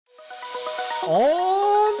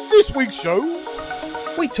On this week's show,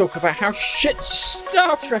 we talk about how shit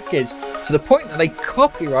Star Trek is, to the point that they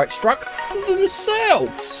copyright struck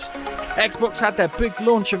themselves. Xbox had their big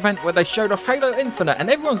launch event where they showed off Halo Infinite,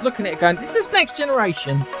 and everyone's looking at it going, is this next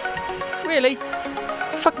generation? Really?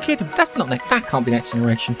 Fucking kidding, that can't be next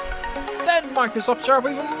generation. Then Microsoft showed off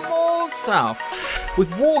even more stuff,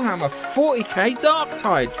 with Warhammer 40k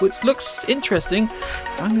Darktide, which looks interesting.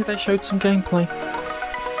 Finally they showed some gameplay.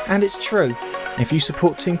 And it's true, if you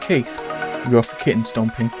support Team Keith, you're off for kitten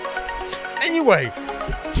stomping. anyway,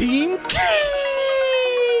 Team Keith.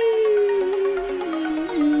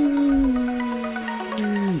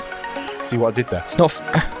 See what I did there? It's not.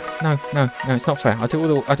 No, it's not fair. I do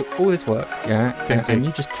all this work, yeah, and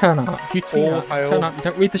you just turn up. You turn up. You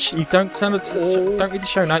don't read the. You don't turn it. Don't read the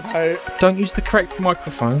show notes. Don't use the correct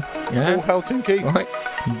microphone. Yeah. All hail Team Keith. Right.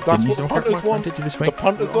 That's what the punters want. Did you this week? The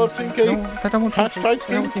punters love Team Keith. No, they don't want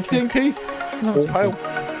Hashtag Team Keith. No, All hail.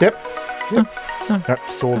 Yep. No. Yep.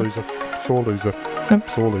 Sore loser. Sore loser. No.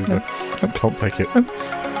 Sore loser. No. Can't take it. No.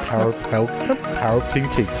 Power of hell. Power of Team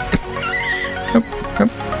Keith.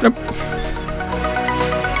 Nope.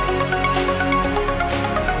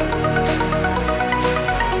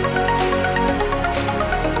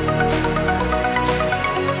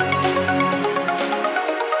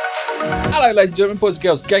 Hello, ladies and gentlemen, boys and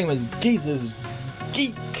girls, gamers, geezers,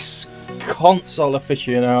 geeks, console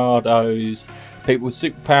aficionados, people with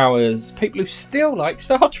superpowers, people who still like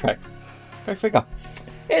Star Trek. Go figure.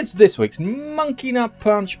 It's this week's Monkey Nut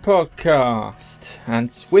Punch podcast,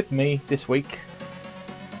 and with me this week,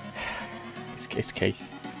 it's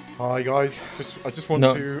Keith. Hi guys. I just want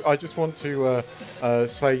to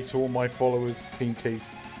say to all my followers, Team Keith,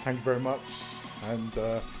 thank you very much, and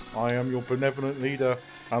I am your benevolent leader.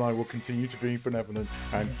 And I will continue to be benevolent.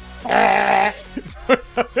 And sorry,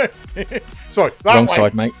 that wrong way.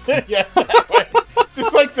 Side, mate. Yeah, that way.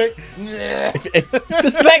 Dyslexic. If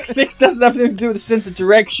dyslexic doesn't have anything to do with the sense of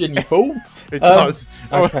direction, you fool. It does.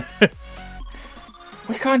 Okay.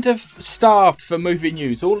 We're kind of starved for movie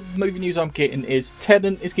news. All the movie news I'm getting is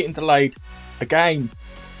Tenet is getting delayed again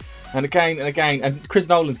and again and again, and Chris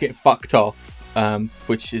Nolan's getting fucked off,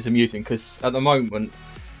 which is amusing because at the moment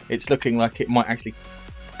it's looking like it might actually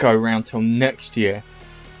go around till next year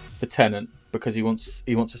for Tenet because he wants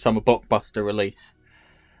a summer blockbuster release.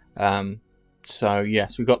 So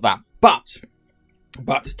yes, we've got that. But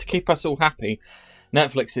to keep us all happy,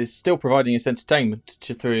 Netflix is still providing us entertainment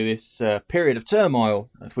through this period of turmoil,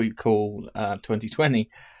 as we call 2020.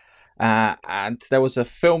 And there was a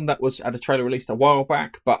film that had a trailer released a while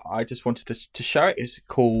back, but I just wanted to show it. It's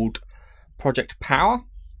called Project Power,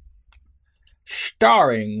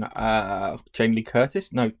 starring Jamie Lee Curtis,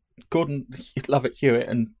 Gordon Levitt Hewitt,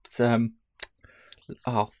 and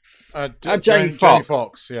Jane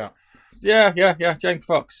Fox. Yeah, Jane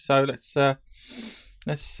Fox. So let's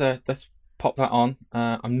pop that on.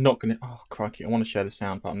 I'm not gonna. Oh crikey! I want to share the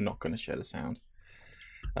sound, but I'm not gonna share the sound.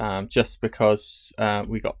 Just because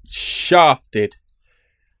we got shafted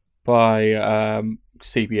by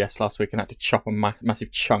CBS last week and had to chop a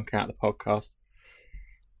massive chunk out of the podcast.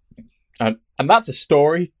 And that's a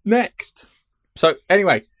story next. So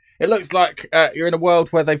anyway, it looks like you're in a world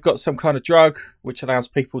where they've got some kind of drug which allows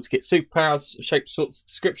people to get superpowers, shapes, sorts,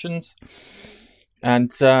 descriptions.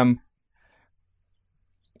 And I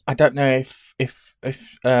don't know if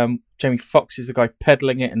Jamie Foxx is the guy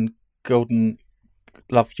peddling it and Gordon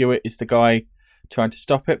Love Hewitt is the guy trying to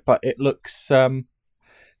stop it, but it looks really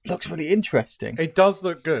interesting. It does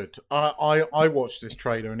look good. I watched this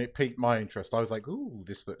trailer and it piqued my interest. I was like, ooh,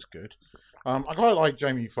 this looks good. I quite like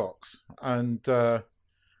Jamie Foxx, and I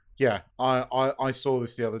saw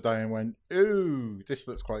this the other day and went, ooh, this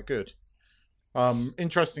looks quite good.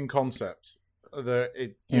 Interesting concept.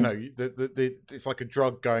 It's like a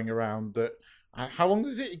drug going around that. How long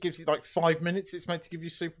is it? It gives you like 5 minutes. It's meant to give you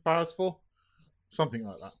superpowers for. Something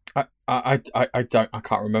like that. I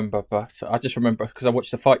can't remember, but I just remember because I watched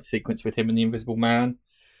the fight sequence with him and the Invisible Man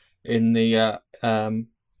in the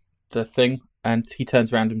thing, and he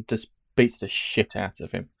turns around and just beats the shit out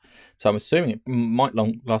of him. So I'm assuming it might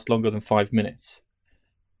last longer than 5 minutes.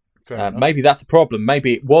 Maybe that's the problem.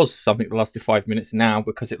 Maybe it was something that lasted 5 minutes now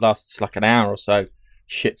because it lasts like an hour or so.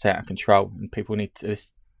 Shit's out of control, and people need to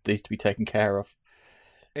be taken care of.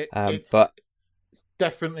 It's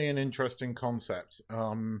definitely an interesting concept.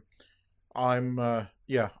 I'm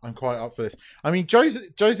quite up for this. I mean,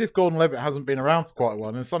 Joseph Gordon-Levitt hasn't been around for quite a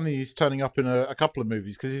while, and suddenly he's turning up in a couple of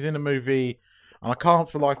movies because he's in a movie, and I can't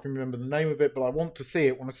for life remember the name of it, but I want to see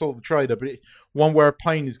it when I saw the trailer. But it's one where a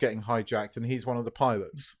plane is getting hijacked, and he's one of the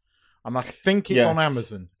pilots. And I think it's on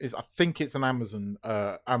Amazon. I think it's an Amazon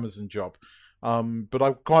job. But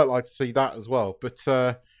I'd quite like to see that as well. But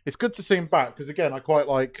it's good to see him back because again, I quite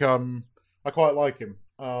like him.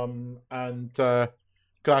 And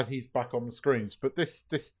glad he's back on the screens. But this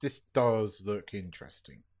does look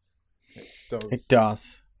interesting. It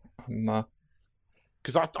does.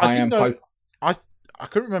 Because I didn't know. I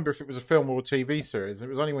couldn't remember if it was a film or a TV series. It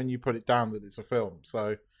was only when you put it down that it's a film.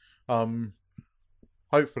 So,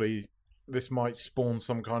 hopefully, this might spawn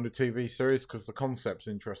some kind of TV series because the concept's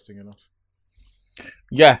interesting enough.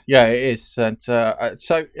 Yeah, it is. And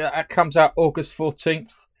so it comes out August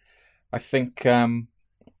 14th. I think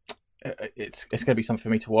it's going to be something for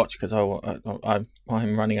me to watch because I'm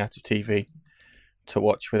running out of TV to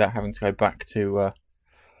watch without having to go back to,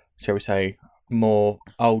 shall we say, more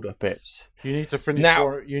older bits. You need to finish.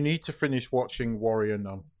 You need to finish watching Warrior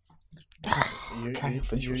Nun.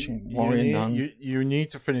 You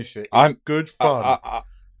need to finish it. It's good fun.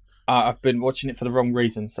 I've been watching it for the wrong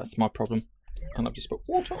reasons. That's my problem. And I've just put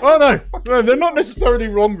water. Oh no, they're not necessarily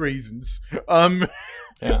wrong reasons. They're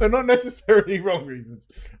not necessarily wrong reasons.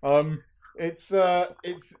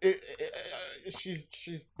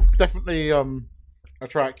 She's definitely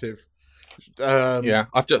attractive.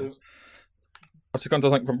 I've just gone to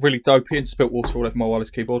something really dopey and spilt water all over my wireless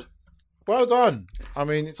keyboard. Well done. I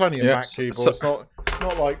mean, it's only a Mac keyboard. It's not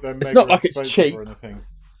like they're it's not like it's cheap or anything.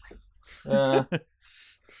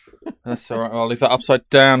 That's all right. I'll leave that upside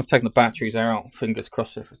down. I've taken the batteries out. Fingers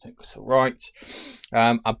crossed everything's all right.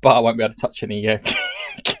 But I won't be able to touch any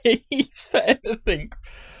keys for anything.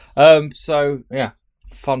 So, yeah.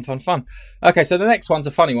 Fun. Okay, so the next one's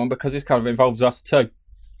a funny one because this kind of involves us too.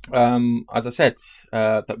 As I said,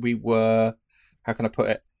 that we were, how can I put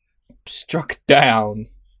it, struck down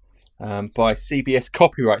by CBS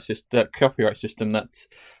copyright system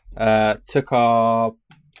that took our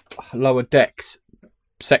Lower Decks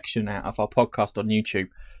section out of our podcast on YouTube.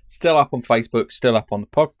 Still up on Facebook, still up on the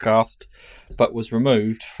podcast, but was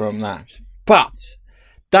removed from that. But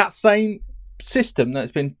that same system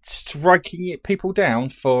that's been striking people down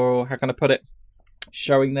for, how can I put it,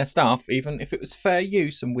 showing their stuff, even if it was fair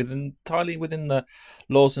use and entirely within the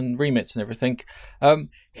laws and remits and everything,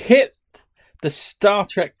 hit the Star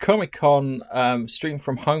Trek Comic-Con Stream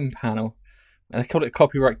from Home panel. And they called it a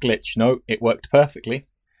copyright glitch. No, it worked perfectly.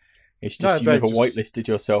 It's just you never whitelisted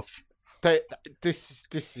yourself. This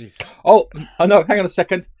is... Oh, no, hang on a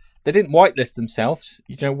second. They didn't whitelist themselves.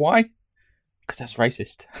 You know why? Because that's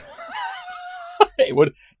racist. They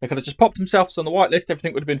could have just popped themselves on the whitelist.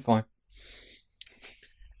 Everything would have been fine.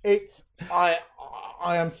 I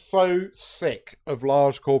am so sick of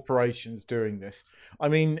large corporations doing this. I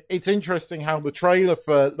mean, it's interesting how the trailer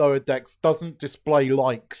for Lower Decks doesn't display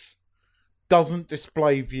likes, doesn't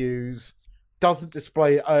display views, doesn't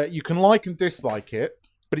display... you can like and dislike it,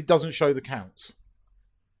 but it doesn't show the counts.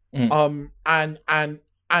 And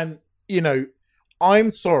you know,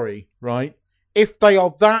 I'm sorry, right? If they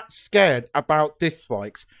are that scared about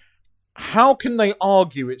dislikes, how can they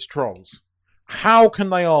argue it's trolls? How can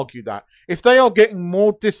they argue that? If they are getting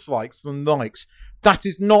more dislikes than likes, that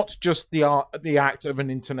is not just the act of an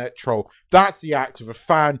internet troll. That's the act of a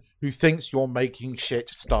fan who thinks you're making shit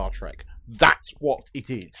Star Trek. That's what it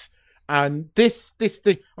is. And this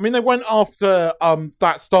thing, I mean, they went after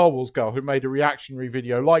that Star Wars girl who made a reactionary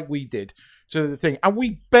video like we did to the thing, and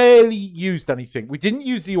we barely used anything. We didn't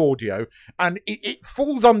use the audio, and it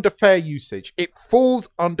falls under fair usage. It falls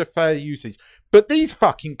under fair usage. But these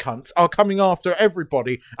fucking cunts are coming after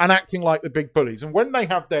everybody and acting like the big bullies. And when they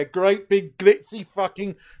have their great big glitzy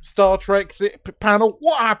fucking Star Trek panel,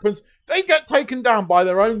 what happens? They get taken down by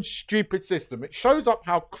their own stupid system. It shows up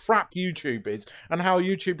how crap YouTube is and how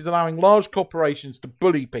YouTube is allowing large corporations to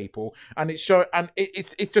bully people. And it's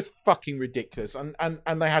just fucking ridiculous. And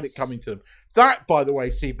they had it coming to them. That, by the way,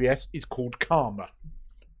 CBS, is called karma.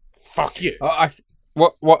 Fuck you.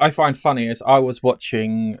 What I find funny is I was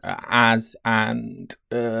watching Az and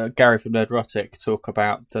Gary from Nerdrotic talk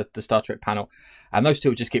about the Star Trek panel, and those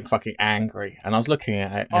two just get fucking angry. And I was looking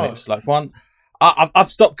at it, and it was like, I've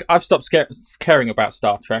stopped caring about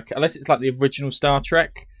Star Trek unless it's like the original Star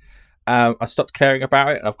Trek. I stopped caring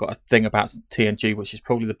about it. I've got a thing about TNG, which is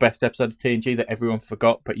probably the best episode of TNG that everyone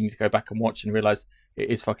forgot, but you need to go back and watch and realize it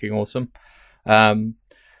is fucking awesome.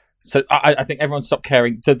 So I think everyone stopped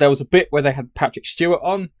caring. There was a bit where they had Patrick Stewart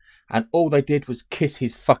on, and all they did was kiss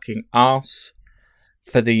his fucking ass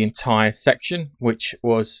for the entire section, which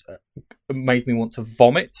was made me want to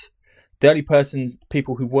vomit. The only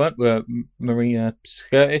people who weren't were Marina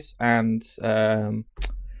Sirtis and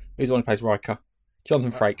who's the one who plays Riker?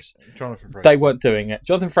 Jonathan Frakes. Jonathan Frakes. They weren't doing it.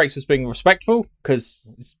 Jonathan Frakes was being respectful because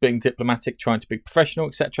he's being diplomatic, trying to be professional,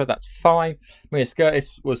 etc. That's fine. Mia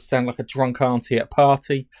Curtis was sounding like a drunk auntie at a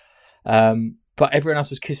party, but everyone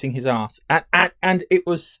else was kissing his ass, and it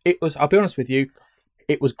was. I'll be honest with you,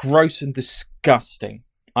 it was gross and disgusting.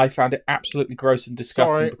 I found it absolutely gross and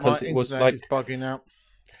disgusting because it was like is bugging out.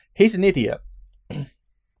 He's an idiot.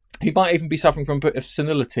 He might even be suffering from a bit of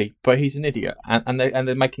senility, but he's an idiot, and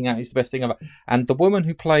they're making out he's the best thing ever. And the woman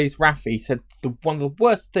who plays Raffi said one of the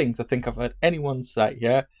worst things I think I've heard anyone say.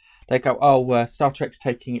 Yeah, they go, "Oh, Star Trek's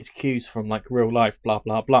taking its cues from like real life, blah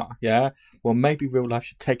blah blah." Yeah, well maybe real life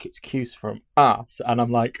should take its cues from us. And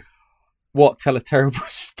I'm like, what? Tell a terrible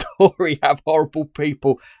story, have horrible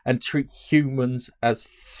people, and treat humans as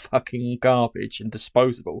fucking garbage and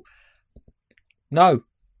disposable? No,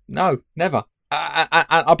 never.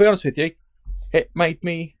 I'll be honest with you, it made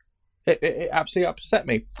me, it absolutely upset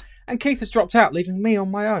me. And Keith has dropped out, leaving me on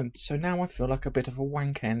my own. So now I feel like a bit of a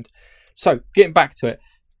wank end. So, getting back to it,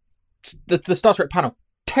 the Star Trek panel,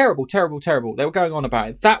 terrible. They were going on about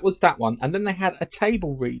it. That was that one. And then they had a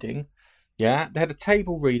table reading. Yeah, they had a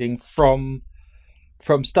table reading from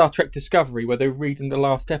Star Trek Discovery where they were reading the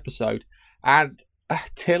last episode. And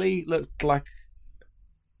Tilly looked like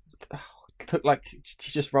she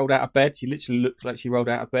just rolled out of bed. She literally looked like she rolled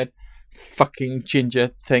out of bed. Fucking ginger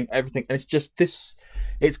thing, everything. And it's just this,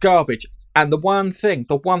 it's garbage. And the one thing,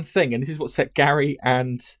 and this is what set Gary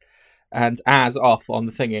and Az off on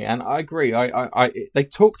the thingy. And I agree. They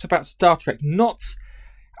talked about Star Trek not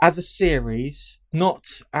as a series, not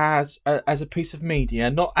as a piece of media,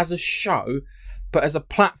 not as a show, but as a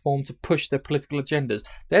platform to push their political agendas.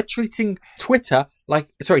 They're treating treating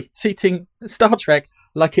Star Trek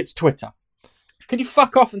like it's Twitter. Can you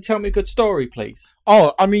fuck off and tell me a good story, please?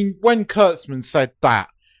 Oh, I mean, when Kurtzman said that,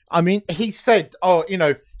 I mean, he said,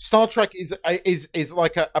 Star Trek is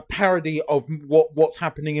like a parody of what's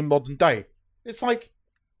happening in modern day. It's like,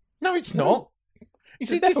 no, it's not. You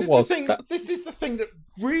see, this is the thing that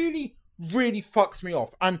really, really fucks me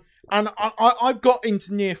off. And I've got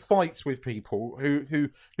into near fights with people who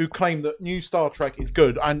claim that new Star Trek is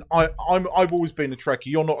good. And I've always been a Trekkie.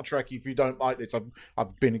 You're not a Trekkie if you don't like this.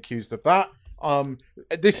 I've been accused of that.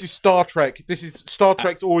 This is Star Trek. Star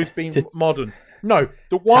Trek's always been modern. No,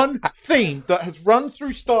 the one theme that has run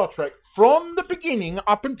through Star Trek from the beginning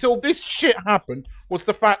up until this shit happened was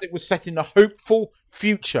the fact it was set in a hopeful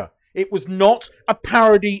future. It was not a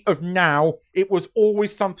parody of now. It was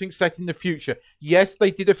always something set in the future. Yes,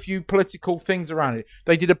 they did a few political things around it.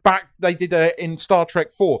 They did in Star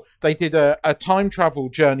Trek 4. They did a time travel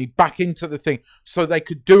journey back into the thing so they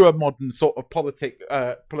could do a modern sort of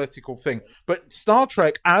political thing. But Star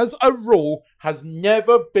Trek, as a rule, has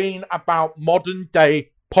never been about modern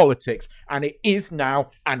day politics. And it is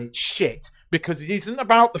now, and it's shit. Because it isn't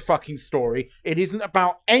about the fucking story. It isn't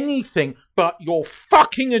about anything but your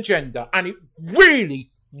fucking agenda. And it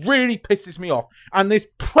really, really pisses me off. And this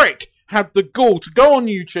prick had the gall to go on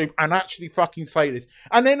YouTube and actually fucking say this.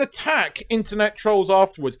 And then attack internet trolls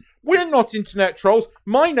afterwards. We're not internet trolls.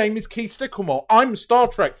 My name is Keith Sticklemore. I'm a Star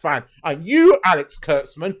Trek fan. And you, Alex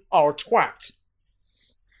Kurtzman, are a twat.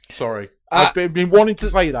 Sorry. I've been wanting to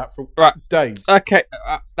say that for days. Okay,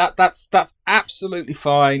 that's absolutely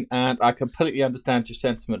fine, and I completely understand your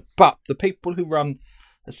sentiment. But the people who run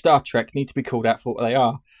Star Trek need to be called out for what they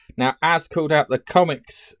are. Now, Az called out the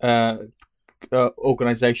comics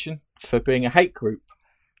organisation for being a hate group,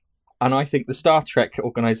 and I think the Star Trek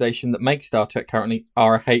organisation that makes Star Trek currently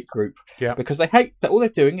are a hate group. Yeah. Because they hate that all they're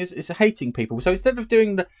doing is hating people. So instead of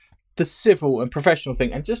doing the civil and professional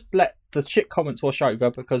thing and just let the shit comments wash over,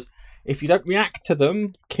 because if you don't react to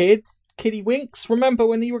them, kiddie winks. Remember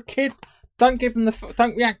when you were a kid? Don't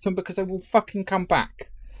react to them because they will fucking come back.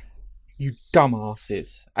 You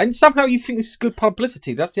dumbasses. And somehow you think this is good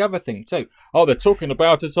publicity. That's the other thing too. Oh, they're talking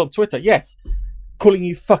about us on Twitter. Yes. Calling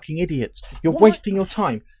you fucking idiots. You're wasting your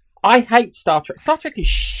time. I hate Star Trek. Star Trek is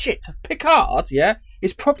shit. Picard, yeah,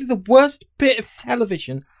 is probably the worst bit of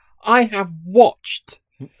television I have watched.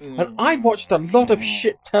 And I've watched a lot of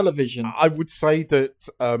shit television. I would say that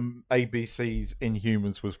ABC's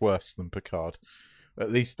Inhumans was worse than Picard.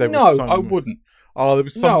 At least there was some... No, I wouldn't. Oh, there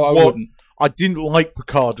was some... No, I wouldn't. I didn't like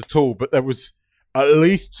Picard at all, but there was at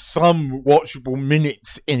least some watchable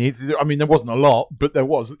minutes in it. I mean, there wasn't a lot, but there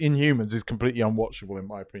was. Inhumans is completely unwatchable, in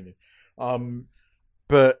my opinion.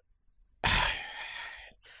 But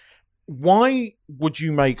why would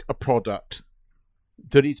you make a product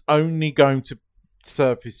that is only going to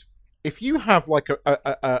surface if you have like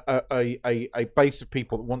a base of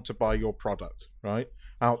people that want to buy your product right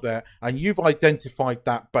out there, and you've identified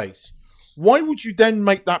that base? Why would you then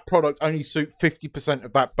make that product only suit 50%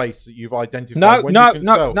 of that base that you've identified? No, when no, you can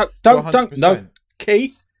no, sell no, to don't, 100%? no,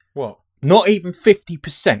 Keith. What? Not even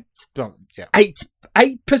 50%. Don't. Yeah.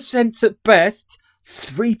 8% at best.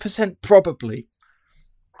 3% probably.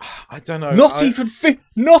 I don't know. Not even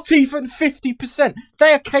 50%.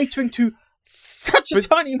 They are catering to such a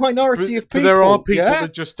tiny minority of people. But there are people yeah?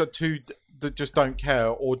 that just don't care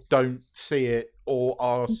or don't see it or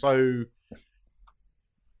are so.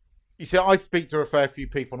 You see, I speak to a fair few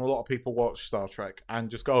people, and a lot of people watch Star Trek and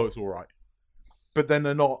just go, "Oh, it's all right." But then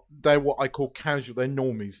they're not. They're what I call casual. They're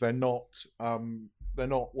normies. They're not. They're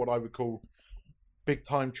not what I would call big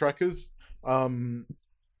time trekkers. And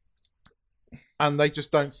they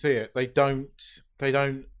just don't see it. They don't.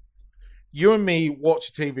 You and me watch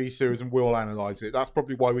a TV series and we'll analyse it. That's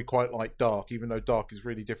probably why we quite like Dark, even though Dark is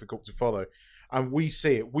really difficult to follow. And we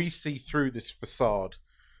see it. We see through this facade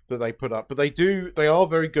that they put up. But they are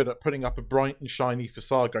very good at putting up a bright and shiny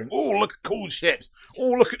facade going, oh, look at cool ships.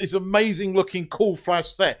 Oh, look at this amazing looking cool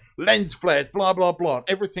flash set. Lens flares, blah, blah, blah.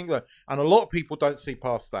 Everything there. And a lot of people don't see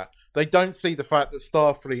past that. They don't see the fact that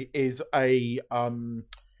Starfleet is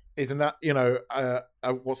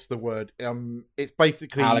what's the word? It's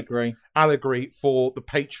basically allegory for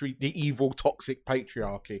the evil, toxic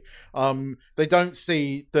patriarchy. They don't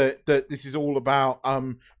see that this is all about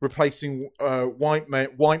replacing white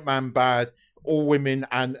man bad. All women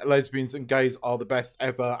and lesbians and gays are the best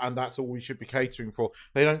ever, and that's all we should be catering for.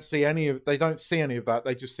 They don't see any of that.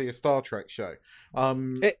 They just see a Star Trek show.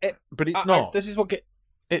 But it's not. This is what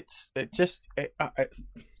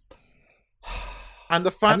and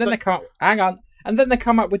the fact and then they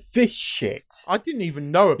come up with this shit. I didn't even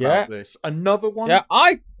know about this. Another one? Yeah,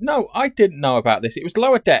 I didn't know about this. It was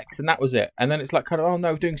Lower Decks, and that was it. And then it's like, kind of, oh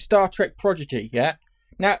no, we're doing Star Trek Prodigy, yeah?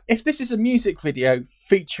 Now, if this is a music video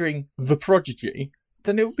featuring The Prodigy,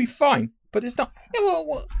 then it would be fine. But it's not.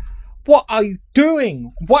 What are you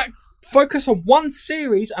doing? Focus on one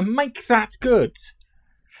series and make that good.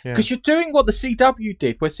 Because you're doing what the CW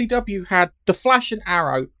did, where CW had The Flash and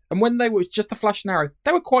Arrow, and when they were just The Flash and Arrow,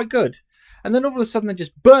 they were quite good. And then all of a sudden they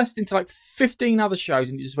just burst into like 15 other shows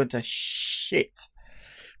and you just went to shit.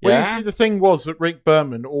 Well, you see, the thing was that Rick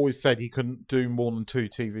Berman always said he couldn't do more than 2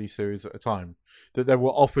 TV series at a time. That there were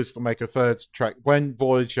offers to make a third track when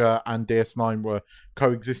Voyager and DS9 were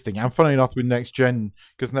coexisting. And funny enough with Next Gen,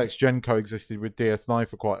 because Next Gen coexisted with DS9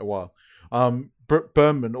 for quite a while.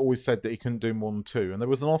 Berman always said that he couldn't do more than 2, and there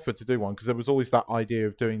was an offer to do one because there was always that idea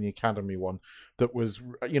of doing the Academy one that was,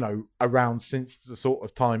 around since the sort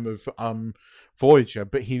of time of Voyager,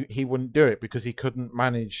 but he wouldn't do it because he couldn't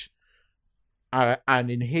manage and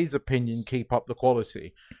in his opinion keep up the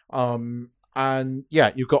quality. And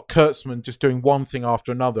yeah, you've got Kurtzman just doing one thing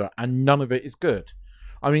after another, and none of it is good.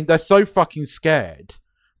 I mean, they're so fucking scared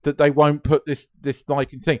that they won't put this like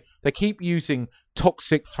thing. They keep using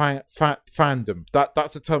toxic fandom.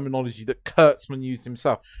 That's a terminology that Kurtzman used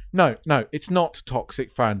himself. No, it's not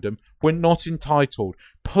toxic fandom. We're not entitled.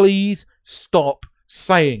 Please stop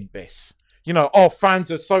saying this.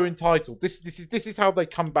 Fans are so entitled. This is how they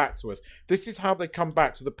come back to us. This is how they come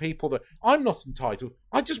back to the people that I'm not entitled.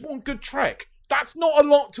 I just want good Trek. That's not a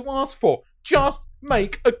lot to ask for. Just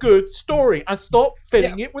make a good story and stop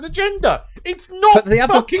filling it with agenda. It's not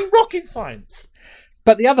fucking rocket science.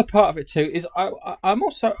 But the other part of it too is I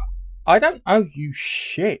don't owe you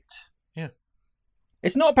shit. Yeah.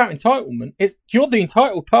 It's not about entitlement. You're the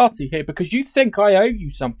entitled party here because you think I owe you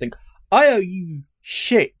something. I owe you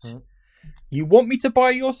shit. Mm. You want me to buy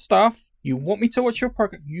your stuff. You want me to watch your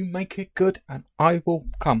program. You make it good and I will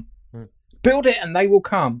come. Mm. Build it and they will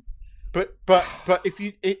come. But if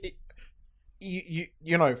you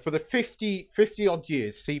for the 50 odd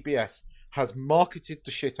years CBS has marketed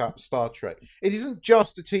the shit out of Star Trek. It isn't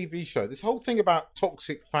just a TV show. This whole thing about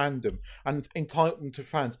toxic fandom and entitlement to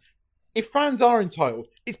fans. If fans are entitled,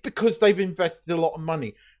 it's because they've invested a lot of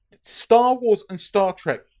money. Star Wars and Star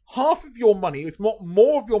Trek, half of your money, if not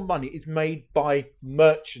more of your money, is made by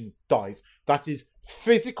merchandise. That is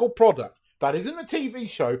physical product. That isn't a TV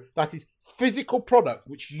show. That is physical product,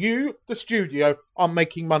 which you, the studio, are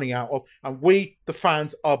making money out of, and we, the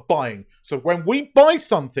fans, are buying. So when we buy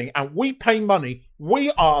something and we pay money, we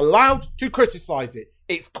are allowed to criticize it.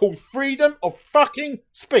 It's called freedom of fucking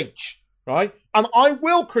speech, right? And I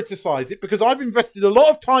will criticize it because I've invested a lot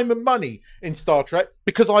of time and money in Star Trek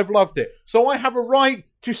because I've loved it. So I have a right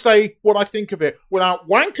to say what I think of it without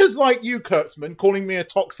wankers like you, Kurtzman, calling me a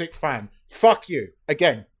toxic fan. Fuck you.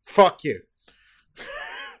 Again, fuck you.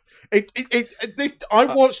 I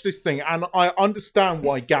watched this thing and I understand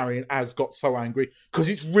why Gary and Az got so angry because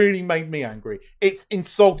it's really made me angry. It's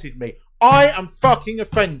insulted me. I am fucking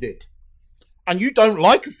offended. And you don't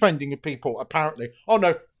like offending people, apparently. Oh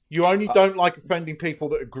no, you only don't like offending people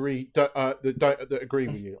that agree that agree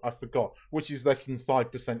with you. I forgot, which is less than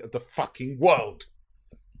 5% of the fucking world.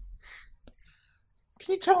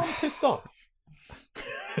 Can you tell I'm pissed off?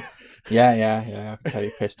 Yeah. I can tell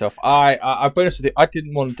you're pissed off. I'll be honest with you. I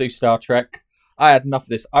didn't want to do Star Trek. I had enough of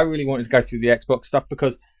this. I really wanted to go through the Xbox stuff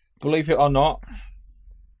because, believe it or not,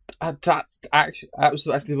 that was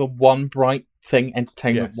actually the one bright thing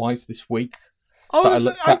entertainment-wise this week that I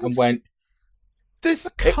looked at and went. There's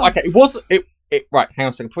a it wasn't. Right, hang on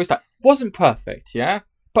a second. Before we start, it wasn't perfect, yeah.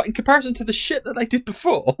 But in comparison to the shit that they did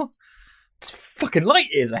before, it's fucking light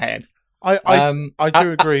years ahead. I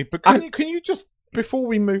do agree, but can you just, before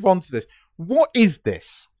we move on to this, what is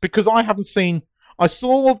this? Because I haven't seen. I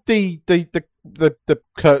saw the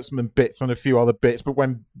Kurtzman bits and a few other bits, but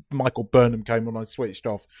when Michael Burnham came on, I switched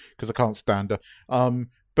off because I can't stand her.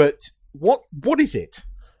 But what is it?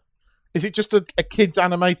 Is it just a kids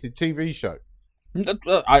animated TV show?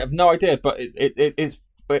 I have no idea, but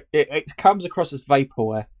it comes across as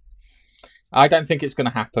vaporware. I don't think it's going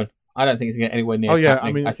to happen. I don't think it's going to get anywhere near.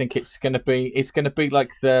 Happening. I think it's going to be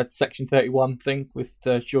like the Section 31 thing with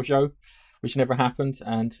JoJo, which never happened,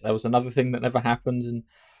 and there was another thing that never happened, and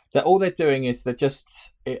that all they're doing is they're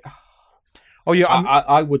just. Oh yeah,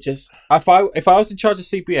 I would just if I was in charge of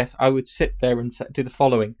CBS, I would sit there and do the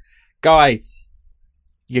following, guys,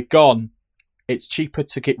 you're gone. It's cheaper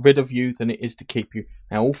to get rid of you than it is to keep you.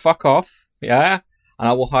 Now all fuck off, yeah, and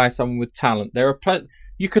I will hire someone with talent. There are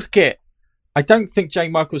you could get. I don't think J.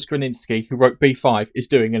 Michael Skroninsky, who wrote B5, is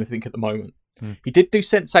doing anything at the moment. He did do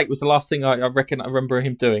Sense8 was the last thing I remember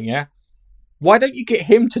him doing, yeah? Why don't you get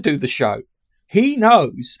him to do the show? He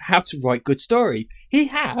knows how to write good stories. He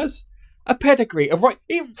has a pedigree of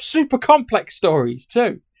writing super complex stories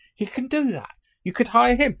too. He can do that. You could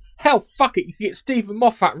hire him. Hell, fuck it. You could get Stephen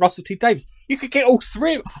Moffat and Russell T Davies. You could get all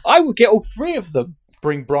three. I would get all three of them.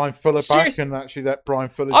 Bring Brian Fuller back and actually let Brian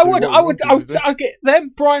Fuller. I'd get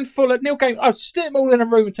them, Brian Fuller, Neil Gaiman. I'd stick them all in a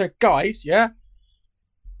room and say, guys, yeah,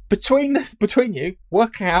 between you,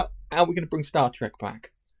 work out how we're going to bring Star Trek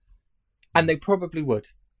back, and they probably would.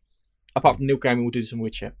 Apart from Neil Gaiman will do some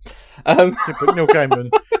weird shit. But Neil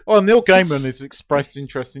Gaiman has expressed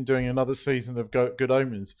interest in doing another season of Good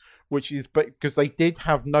Omens, which is because they did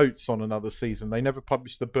have notes on another season. They never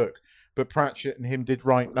published the book. But Pratchett and him did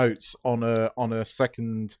write notes on a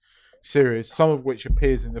second series, some of which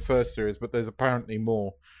appears in the first series, but there's apparently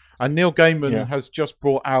more. And Neil Gaiman has just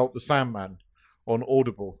brought out The Sandman on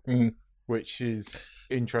Audible, which is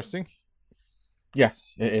interesting.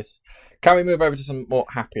 Yes, it is. Can we move over to some more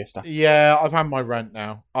happier stuff? Yeah, I've had my rant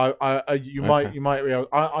now. You might.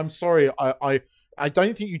 I'm sorry. I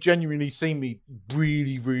don't think you genuinely see me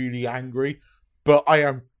really, really angry, but I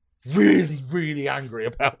am really, really angry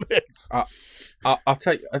about this. I'll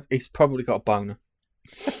tell you, he's probably got a boner.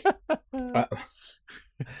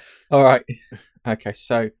 All right. Okay,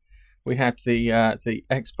 so we had the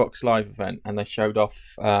Xbox Live event, and they showed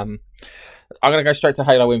off. I'm going to go straight to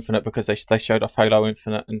Halo Infinite because they showed off Halo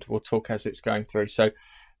Infinite, and we'll talk as it's going through. So,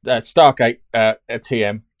 Stargate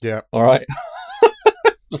TM. Yeah. All right.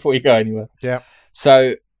 Before you go anywhere. Yeah.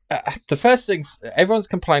 So, the first things, everyone's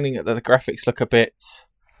complaining that the graphics look a bit.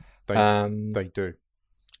 They do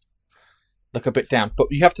look a bit down, but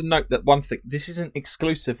you have to note that one thing: this isn't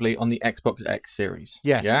exclusively on the Xbox X series.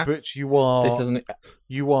 Yes, yeah? but you are. This isn't.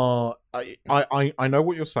 You are. I know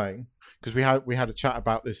what you're saying because we had a chat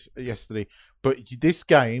about this yesterday. But this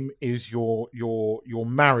game is your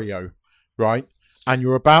Mario, right? And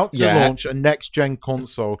you're about to launch a next gen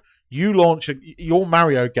console. You launch your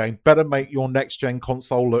Mario game, better make your next gen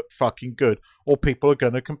console look fucking good, or people are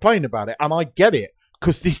going to complain about it. And I get it.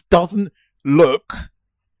 Because this doesn't look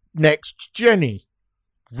next-gen-y.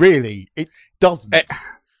 Really, it doesn't.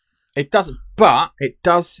 It doesn't, but it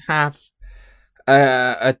does have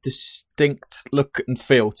a distinct look and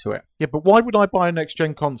feel to it. Yeah, but why would I buy a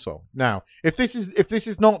next-gen console now? If this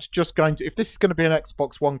is not just going to, if this is going to be an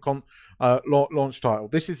Xbox One launch title,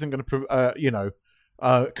 this isn't going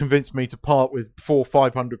to, convince me to part with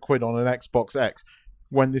 £400-500 on an Xbox X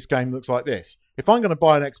when this game looks like this. If I'm going to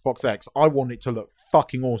buy an Xbox X, I want it to look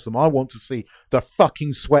fucking awesome. I want to see the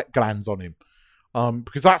fucking sweat glands on him.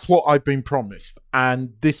 Because that's what I've been promised.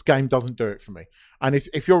 And this game doesn't do it for me. And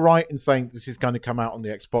if you're right in saying this is going to come out on the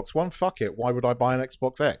Xbox One, fuck it. Why would I buy an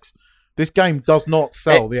Xbox X? This game does not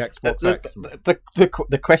sell the Xbox X.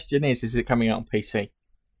 The question is it coming out on PC?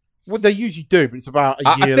 Well, they usually do, but it's about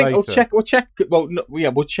a year later. We'll check. Well, no, yeah,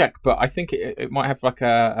 we'll check. But I think it might have like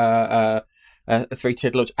a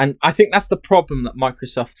 3-tiered launch, and I think that's the problem that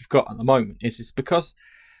Microsoft have got at the moment. Is because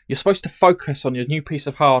You're supposed to focus on your new piece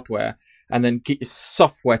of hardware and then get your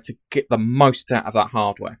software to get the most out of that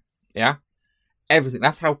hardware. Yeah? Everything.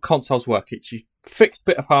 That's how consoles work. It's you fixed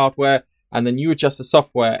bit of hardware and then you adjust the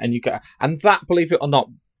software and you get... And that, believe it or not,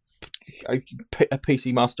 a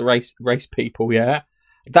PC Master Race people, yeah?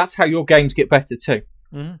 That's how your games get better too.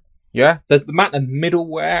 Mm-hmm. Yeah? There's the amount of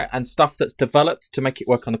middleware and stuff that's developed to make it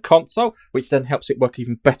work on the console, which then helps it work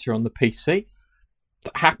even better on the PC.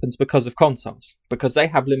 That happens because of consoles, because they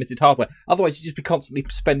have limited hardware. Otherwise, you'd just be constantly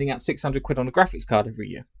spending out 600 quid on a graphics card every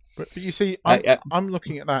year. But you see, I'm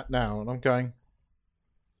looking at that now, and I'm going,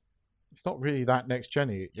 it's not really that next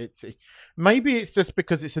gen. Maybe it's just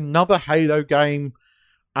because it's another Halo game,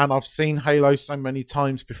 and I've seen Halo so many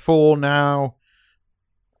times before now,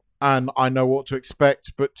 and I know what to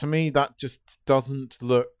expect. But to me, that just doesn't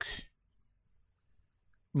look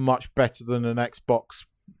much better than an Xbox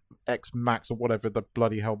X Max or whatever the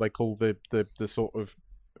bloody hell they call the sort of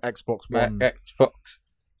Xbox One.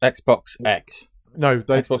 Xbox X. No,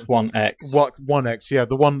 Xbox One X. What One X? Yeah,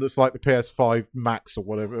 the one that's like the PS5 Max or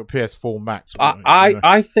whatever, or PS4 Max.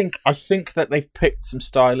 I think that they've picked some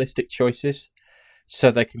stylistic choices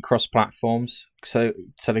so they can cross platforms. So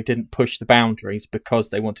they didn't push the boundaries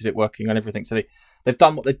because they wanted it working on everything. So they've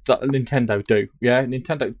done what Nintendo do. Yeah,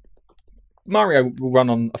 Nintendo. Mario will run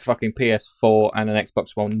on a fucking PS4 and an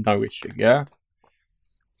Xbox One, no issue, yeah?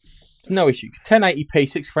 No issue. 1080p,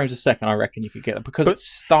 60 frames a second, I reckon you could get it because it's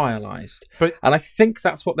stylized. And I think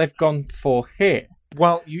that's what they've gone for here.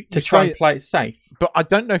 Well, you try and play it safe. But I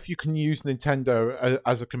don't know if you can use Nintendo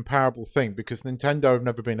as a comparable thing, because Nintendo have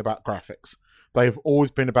never been about graphics. They've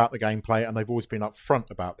always been about the gameplay, and they've always been upfront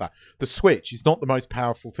about that. The Switch is not the most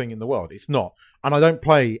powerful thing in the world. It's not. And I don't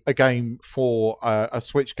play a game for a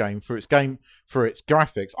Switch game for its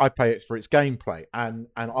graphics. I play it for its gameplay. And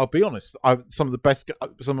I'll be honest, some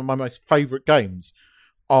of my most favourite games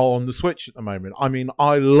are on the Switch at the moment. I mean,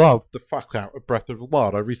 I love the fuck out of Breath of the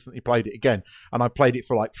Wild. I recently played it again, and I played it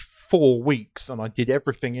for like 4 weeks, and I did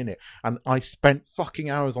everything in it. And I spent fucking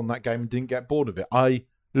hours on that game and didn't get bored of it. I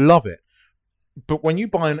love it. But when you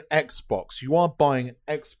buy an Xbox, you are buying an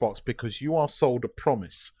Xbox because you are sold a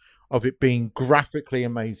promise of it being graphically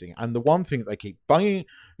amazing. And the one thing that they keep banging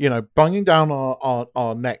down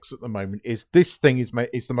our necks at the moment is this thing is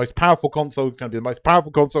the most powerful console. It's going to be the most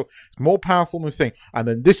powerful console. It's more powerful than the thing. And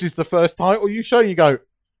then this is the first title you show, and you go,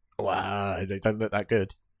 wow, they don't look that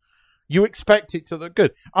good. You expect it to look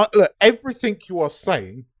good. Look, everything you are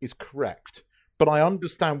saying is correct, but I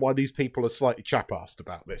understand why these people are slightly chap-assed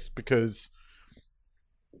about this, because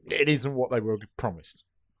it isn't what they were promised.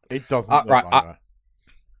 It doesn't look like that.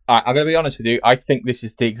 I'm going to be honest with you. I think this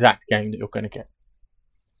is the exact game that you're going to get.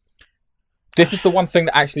 This is the one thing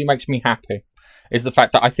that actually makes me happy, is the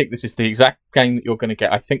fact that I think this is the exact game that you're going to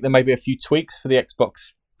get. I think there may be a few tweaks for the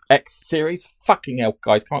Xbox X series. Fucking hell,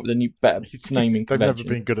 guys, come up with a new, better naming convention. They've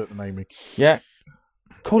never been good at the naming. Yeah.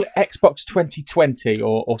 Call it Xbox 2020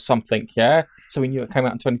 or something, yeah? So we knew it came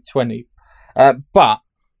out in 2020. But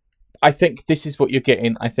I think this is what you're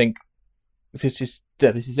getting. I think this is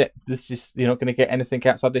it. You're not going to get anything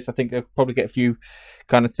outside this. I think you'll probably get a few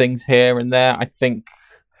kind of things here and there. I think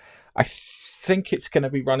it's going to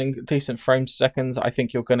be running decent frames seconds. I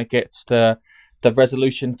think you're going to get the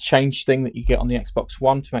resolution change thing that you get on the Xbox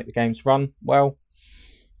One to make the games run well.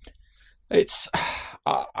 It's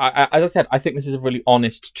as I said, I think this is a really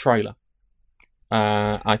honest trailer.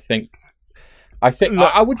 I think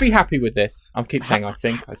look, I would be happy with this. I keep saying I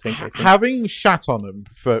think. Having shat on them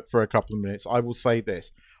for a couple of minutes, I will say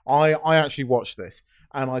this. I actually watched this,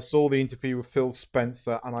 and I saw the interview with Phil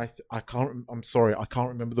Spencer, and I'm sorry, I can't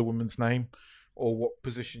remember the woman's name or what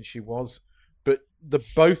position she was, but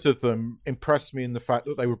both of them impressed me in the fact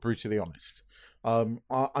that they were brutally honest.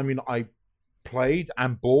 I mean, I played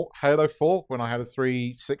and bought Halo 4 when I had a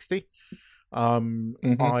 360. I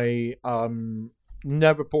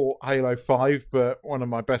never bought Halo 5, but one of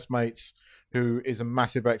my best mates, who is a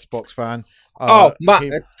massive Xbox fan...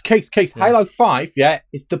 Keith, yeah. Halo 5,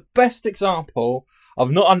 is the best example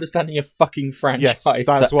of not understanding a fucking franchise. Yes,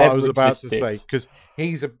 that's what I was about to say, because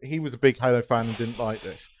he was a big Halo fan and didn't like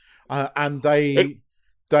this. And they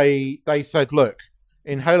said, look,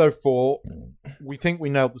 in Halo 4, we think we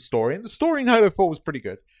nailed the story. And the story in Halo 4 was pretty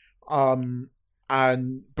good. But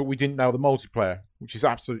we didn't nail the multiplayer, which is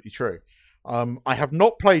absolutely true. I have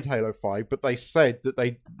not played Halo 5, but they said that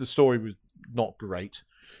the story was not great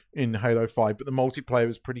in Halo 5, but the multiplayer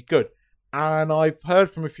was pretty good. And I've heard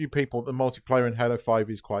from a few people that the multiplayer in Halo 5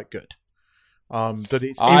 is quite good. That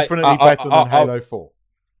it's infinitely better than Halo 4.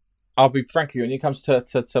 I'll be frank with you. When it comes to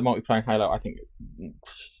multiplayer Halo, I think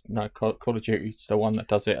no, Call of Duty is the one that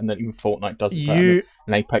does it, and then even Fortnite does it better,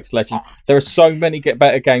 and Apex Legends. There are so many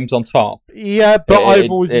better games on top. Yeah, but I've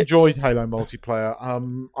always enjoyed Halo multiplayer.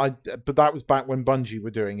 But that was back when Bungie were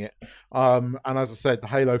doing it. And as I said, the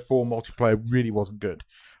Halo 4 multiplayer really wasn't good.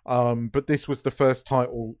 But this was the first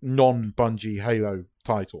title, non-Bungie Halo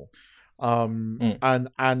title.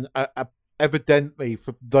 And evidently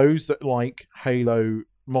for those that like Halo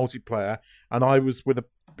multiplayer, and I was with a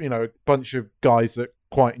bunch of guys that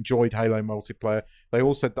quite enjoyed Halo multiplayer, they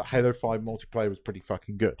all said that Halo 5 multiplayer was pretty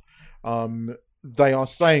fucking good. They are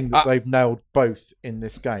saying that they've nailed both in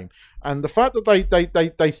this game, and the fact that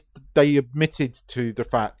they admitted to the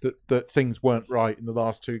fact that things weren't right in the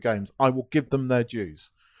last two games, I will give them their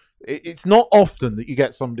dues. It's not often that you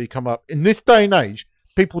get somebody come up in this day and age.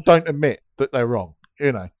 People don't admit that they're wrong.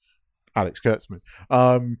 Alex Kurtzman.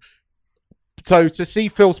 So to see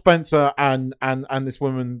Phil Spencer and this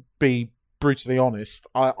woman be brutally honest,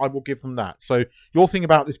 I will give them that. So your thing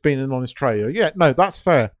about this being an honest trailer, yeah, no, that's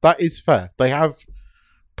fair. That is fair. They have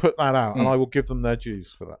put that out, and I will give them their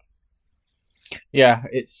dues for that. Yeah,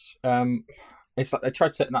 it's like they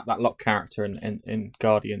tried setting up that Locke character in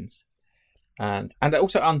Guardians, and they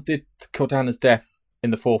also undid Cortana's death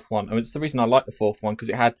in the fourth one. I mean, it's the reason I like the fourth one, because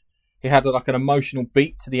it had like an emotional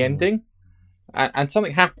beat to the ending. And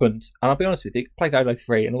something happened, and I'll be honest with you, I played Halo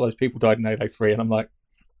 3, and all those people died in Halo 3, and I'm like...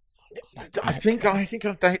 I think they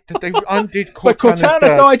undid Cortana's But Cortana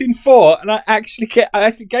died in 4, and I actually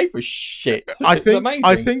gave a shit. I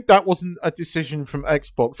amazing. think that wasn't a decision from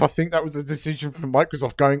Xbox. I think that was a decision from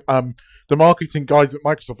Microsoft going, the marketing guys at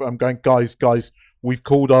Microsoft, going, guys, we've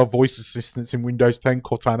called our voice assistants in Windows 10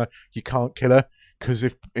 Cortana, you can't kill her. Because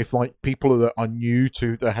if like people that are new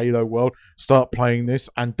to the Halo world start playing this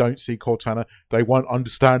and don't see Cortana, they won't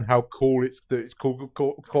understand how cool it's called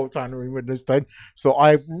Cortana in Windows 10. So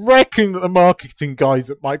I reckon that the marketing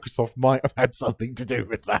guys at Microsoft might have had something to do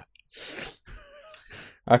with that.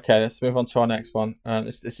 Okay, let's move on to our next one.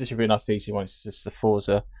 This should be a nice easy one. It's just the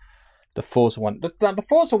Forza one. The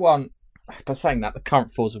Forza one. By saying that, the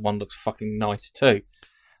current Forza one looks fucking nice too.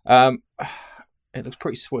 It looks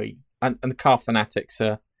pretty sweet. And the car fanatics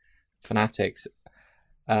are fanatics.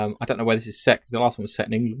 I don't know where this is set, because the last one was set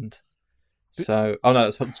in England.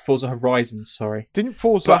 That's Forza Horizon, sorry. Didn't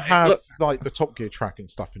Forza have like the Top Gear track and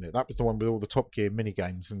stuff in it? That was the one with all the Top Gear mini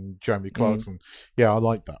games and Jeremy Clarkson. Yeah, I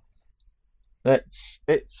like that.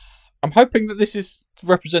 I'm hoping that this is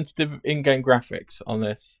representative of in-game graphics on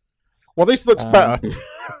this. Well, this looks better.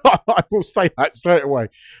 I will say that straight away.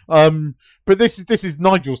 But this is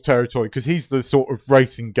Nigel's territory, because he's the sort of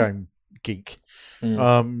racing game geek.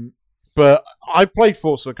 But I played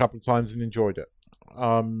Forza a couple of times and enjoyed it.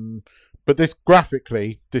 But this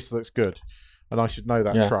looks good, and I should know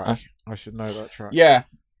that track. I should know that track. Yeah,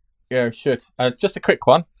 should. Just a quick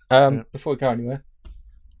one before we go anywhere.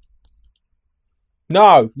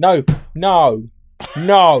 No.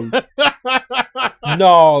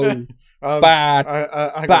 Bad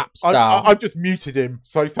Bapstar. I've just muted him.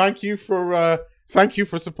 So thank you for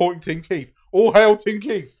supporting Team Keith. All hail Team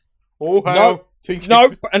Keith. All hail Team Keith.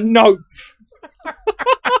 No.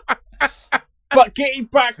 But getting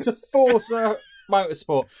back to Forza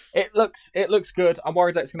Motorsport, it looks good. I'm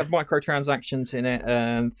worried that it's going to have microtransactions in it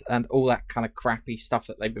and all that kind of crappy stuff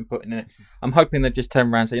that they've been putting in it. I'm hoping they just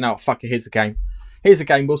turn around and say, what, fuck it, here's a game.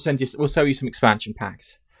 We'll sell you some expansion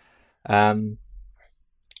packs.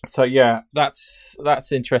 So yeah, that's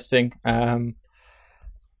interesting.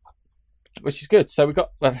 Which is good. So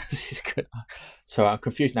this is good. So I'm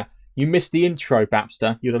confused now. You missed the intro,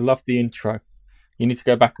 Bapster. You'd have loved the intro. You need to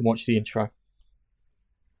go back and watch the intro.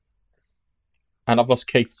 And I've lost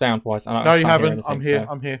Keith sound-wise. No, you haven't. I'm here.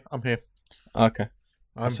 Okay.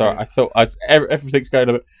 Sorry. I thought everything's going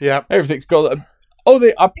a bit... Yeah. Everything's got...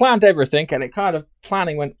 I planned everything, and it kind of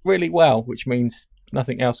planning went really well, which means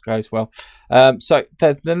nothing else goes well. So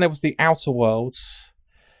then there was the Outer Worlds,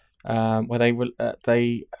 where they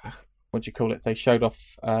what do you call it? They showed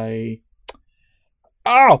off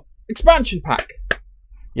expansion pack.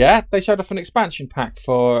 Yeah, they showed off an expansion pack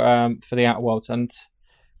for the Outer Worlds, and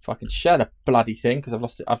fucking share the bloody thing, because I've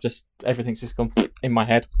lost it. Everything's just gone in my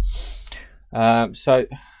head. So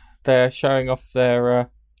they're showing off their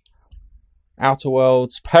Outer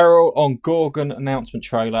Worlds Peril on Gorgon announcement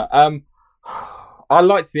trailer. I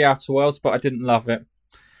liked the Outer Worlds, but I didn't love it.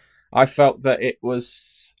 I felt that it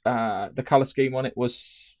was the colour scheme on it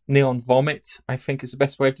was neon vomit, I think is the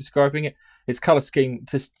best way of describing it. Its colour scheme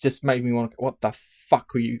just made me want to, what the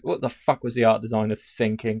fuck was the art designer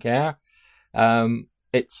thinking? Yeah.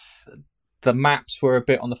 It's the maps were a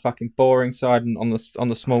bit on the fucking boring side and on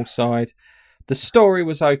the small side. The story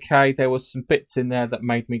was okay. There was some bits in there that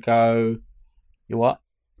made me go, "You what?"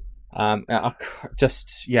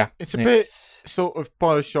 It's a bit sort of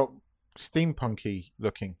Bioshock steampunky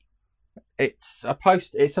looking. It's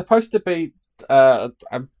supposed to be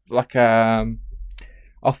like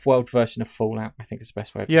off-world version of Fallout. I think is the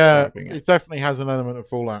best way of describing it. It definitely has an element of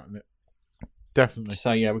Fallout in it. Definitely.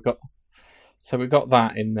 So yeah, we got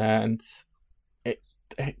that in there, and it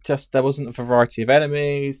just there wasn't a variety of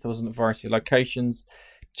enemies, there wasn't a variety of locations.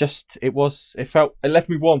 It left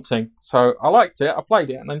me wanting. So I liked it, I played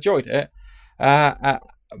it, and enjoyed it.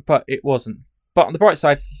 But it wasn't. But on the bright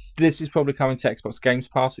side, this is probably coming to Xbox Games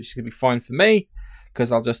Pass, which is going to be fine for me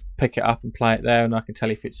because I'll just pick it up and play it there, and I can tell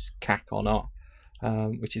you if it's cack or not,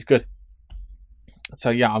 which is good. So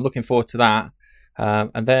yeah, I'm looking forward to that.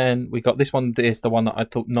 And then we got this one. Is the one that I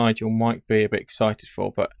thought Nigel might be a bit excited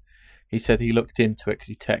for, but he said he looked into it because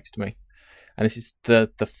he texted me. And this is the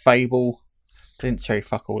Fable. I didn't show you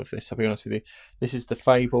fuck all of this, I'll be honest with you. This is the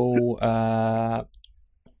Fable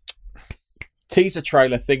teaser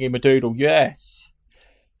trailer thingy-madoodle. Yes.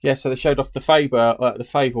 Yeah, so they showed off the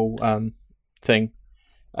Fable thing.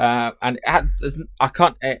 And I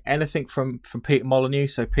can't anything from Peter Molyneux,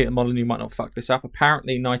 so Peter Molyneux might not fuck this up.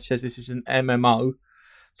 Apparently, Nigel says this is an MMO,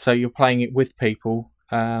 so you're playing it with people.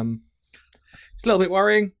 It's a little bit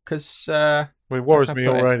worrying because it worries me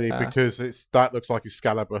already because that looks like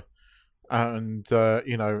Excalibur, and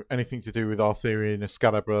anything to do with Arthurian and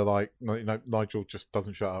Excalibur, like Nigel just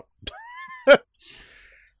doesn't shut up.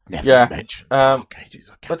 Never mentioned Dark Ages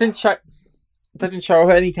of Camelot. They didn't show off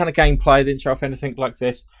any kind of gameplay. They didn't show off anything like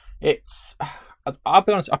this. I'll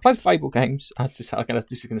be honest. I played Fable games. This is going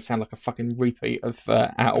to sound like a fucking repeat of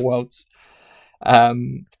Outer Worlds.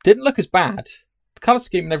 Didn't look as bad. The color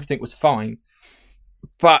scheme and everything was fine,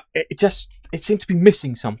 but it seemed to be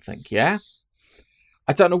missing something. Yeah,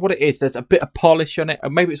 I don't know what it is. There's a bit of polish on it, or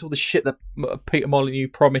maybe it's all the shit that Peter Molyneux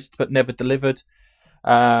promised but never delivered,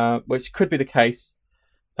 which could be the case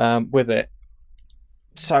with it.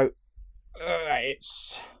 So.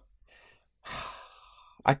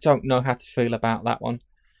 I don't know how to feel about that one.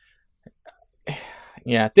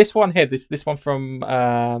 Yeah, this one here, this one from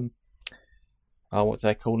what do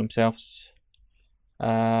they call themselves?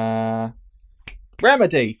 Remedy.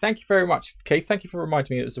 Thank you very much, Keith. Thank you for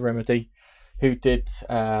reminding me it was the Remedy who did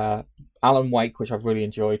Alan Wake, which I've really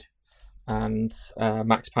enjoyed, and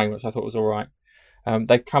Max Payne, which I thought was all right.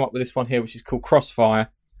 They've come up with this one here, which is called Crossfire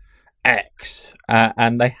X,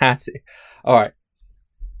 and they had all right.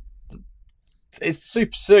 It's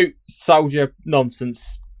super suit soldier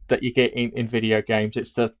nonsense that you get in video games.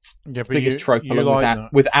 It's the biggest trope along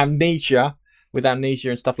with amnesia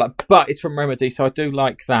and stuff like that. But it's from Remedy, so I do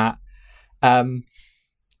like that. And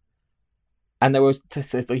there was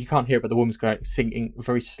you can't hear it, but the woman's singing a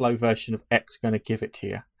very slow version of X Gonna Give It to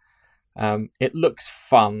You. It looks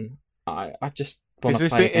fun. I just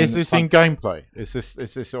Is this in gameplay? Is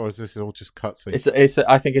this or is this all just cutscenes?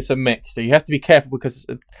 I think it's a mix. So you have to be careful because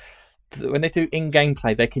when they do in-game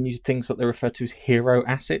play, they can use things what they refer to as hero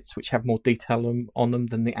assets, which have more detail on them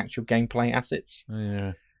than the actual gameplay assets.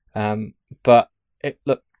 Yeah. But it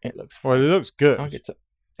looks fun. Well, it looks good.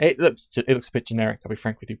 It looks a bit generic. I'll be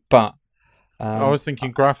frank with you, but I was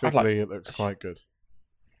thinking graphically, it looks quite good.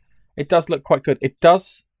 It does look quite good. It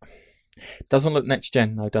doesn't look next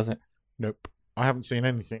gen though, does it? Nope. I haven't seen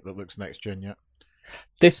anything that looks next gen yet.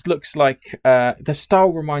 This looks like the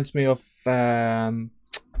style reminds me of the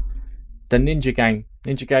Ninja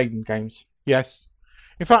Gaiden games. Yes,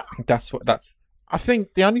 in fact, that's. I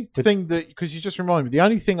think the only thing that, because you just reminded me, the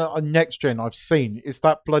only thing on next gen I've seen is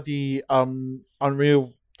that bloody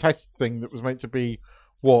Unreal test thing that was meant to be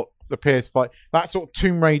the PS5, that sort of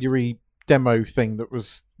Tomb Raider-y demo thing that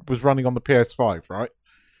was running on the PS5, right?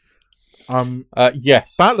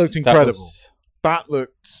 Yes, that looked incredible. That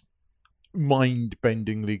looked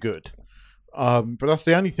mind-bendingly good. But that's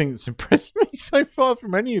the only thing that's impressed me so far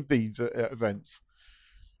from any of these events.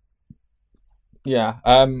 Yeah.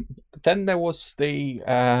 Then there was the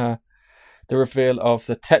reveal of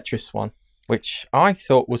the Tetris one, which I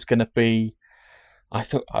thought was going to be. I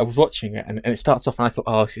was watching it, and it starts off, and I thought,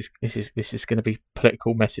 oh, this is going to be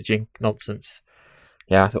political messaging nonsense.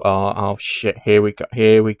 Yeah, I thought, oh shit, here we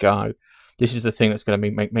go. This is the thing that's going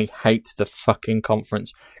to make me hate the fucking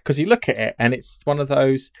conference. Because you look at it, and it's one of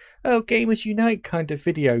those, Gamers Unite kind of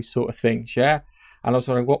video sort of things, yeah? And I was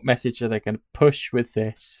wondering, what message are they going to push with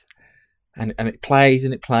this? And it plays,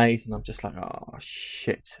 and I'm just like, oh,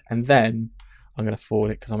 shit. And then, I'm going to forward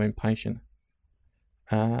it because I'm impatient.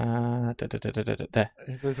 There.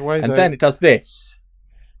 And then it does this.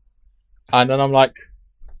 And then I'm like,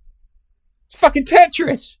 it's fucking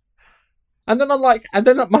Tetris. And then I'm like, and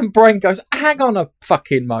then my brain goes, hang on a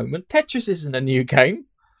fucking moment. Tetris isn't a new game.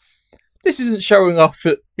 This isn't showing off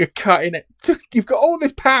that you're cutting it. You've got all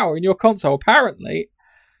this power in your console, apparently.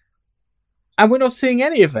 And we're not seeing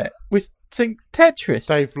any of it. We're seeing Tetris.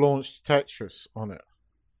 They've launched Tetris on it.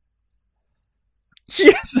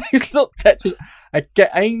 Yes, they've launched Tetris. A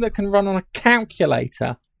game that can run on a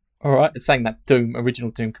calculator. All right, it's saying that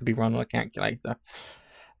original Doom, can be run on a calculator.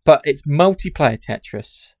 But it's multiplayer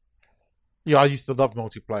Tetris. Yeah, I used to love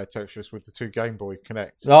multiplayer Tetris with the 2 Game Boy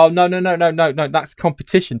Connects. Oh, no. That's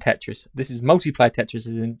competition Tetris. This is multiplayer Tetris, as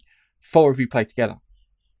in 4 of you play together.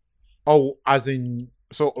 Oh, as in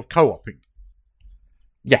sort of co-oping?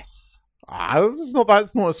 Yes. That's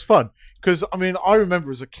not as fun. Because, I mean, I remember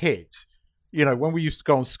as a kid, you know, when we used to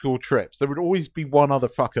go on school trips, there would always be one other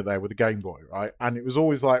fucker there with a Game Boy, right? And it was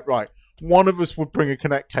always like, right, one of us would bring a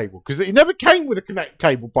Connect cable. Because it never came with a Connect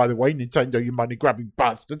cable, by the way, Nintendo, you money-grabbing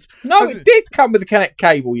bastards. No, it did come with a Connect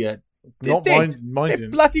cable, yeah. Not mine It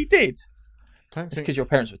didn't. bloody did. Don't It's think- because your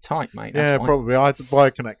parents were tight, mate. That's Yeah, why. probably. I had to buy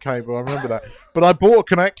a Connect cable. I remember that. But I bought a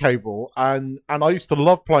Connect cable, and I used to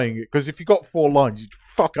love playing it because if you got 4 lines, you'd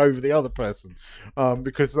fuck over the other person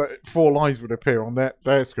because 4 lines would appear on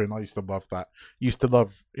their screen. I used to love that. Used to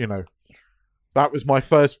love, you know, that was my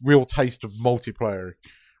first real taste of multiplayer.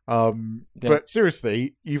 But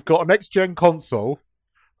seriously, you've got a next-gen console.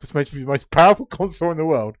 This makes me the most powerful console in the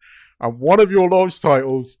world, and one of your launch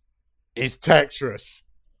titles is Tetris.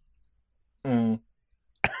 Mm.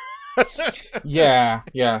 yeah.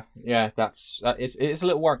 It's a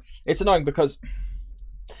little worrying. It's annoying because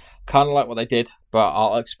kind of like what they did, but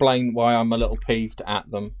I'll explain why I'm a little peeved at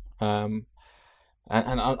them. And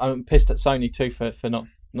I'm pissed at Sony too for not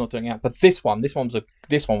doing that. But this one was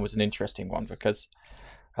an interesting one because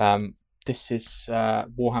this is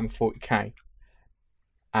Warhammer 40k,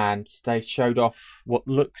 and they showed off what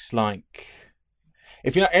looks like.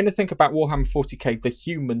 If you know anything about Warhammer 40k, the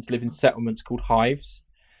humans live in settlements called hives.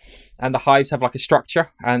 And the hives have like a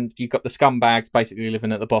structure, and you've got the scumbags basically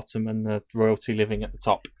living at the bottom and the royalty living at the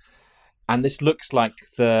top. And this looks like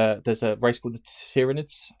there's a race called the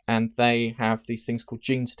Tyranids, and they have these things called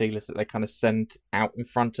gene stealers that they kind of send out in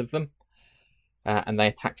front of them. And they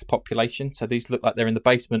attack the population. So these look like they're in the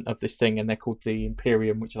basement of this thing, and they're called the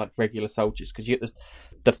Imperium, which are like regular soldiers, because you get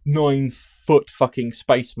the 9-foot fucking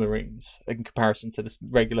space marines in comparison to the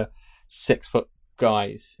regular 6-foot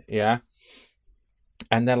guys, yeah?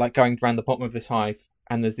 And they're like going around the bottom of this hive,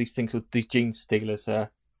 and there's these things called these gene stealers are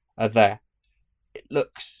there. It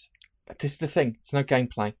looks... This is the thing. It's no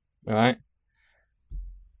gameplay, all right?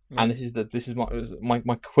 And this is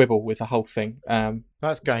my quibble with the whole thing.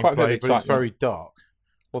 That's quite a bit of gameplay, but it's excitement. very dark.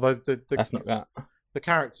 Although That's not that. the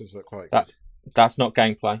characters look quite That- good. That's not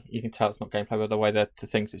gameplay. You can tell it's not gameplay by the way the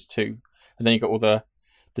things it's two. And then you got all the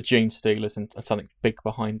gene stealers and something big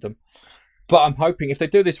behind them. But I'm hoping if they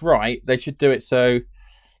do this right, they should do it so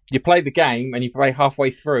you play the game and you play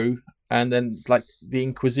halfway through, and then like the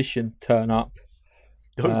Inquisition turn up.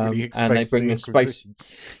 Don't really And they expect bring the the space.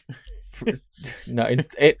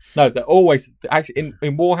 Inquisition. No, they're always actually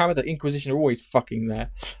in Warhammer. The Inquisition are always fucking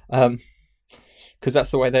there, because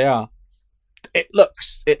that's the way they are. It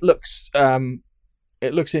looks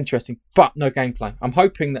interesting, but no gameplay. I'm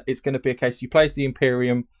hoping that it's going to be a case you play as the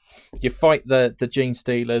Imperium, you fight the gene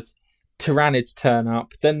stealers, Tyranids turn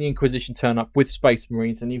up, then the Inquisition turn up with Space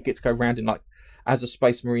Marines, and you get to go around in like as a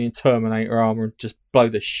Space Marine in Terminator armor and just blow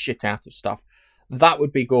the shit out of stuff. That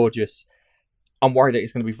would be gorgeous. I'm worried that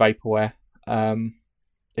it's going to be vaporware.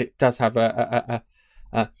 It does have a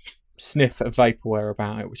sniff of vaporware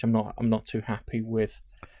about it, which I'm not too happy with.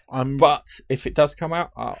 But if it does come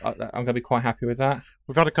out, I'm going to be quite happy with that.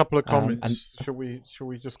 We've had a couple of comments. Shall we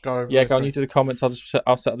just go over? Yeah, those go on. quick? You do the comments.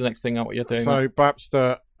 I'll set the next thing out. What you're doing. So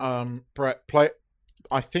Babster, Brett,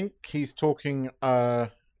 I think he's talking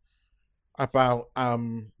about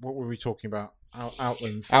what were we talking about?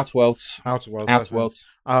 Outlands, Outworlds. Outerworlds.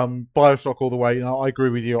 BioShock all the way. You know, I agree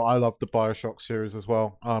with you. I love the BioShock series as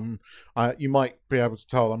well. You might be able to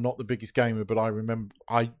tell I'm not the biggest gamer, but I remember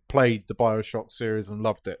I played the BioShock series and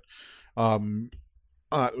loved it.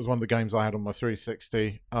 It was one of the games I had on my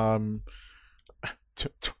 360.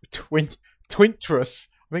 Twintress.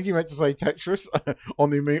 I think you meant to say Tetris on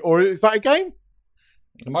the Amiga, or is that a game?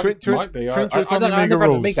 It might be. I Twintress don't on the know. I Amiga never had an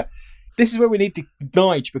rules. Amiga. This is where we need to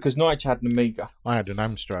Nige, because Nige had an Amiga. I had an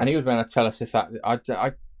Amstrad. And he was going to tell us if that...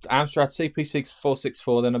 Amstrad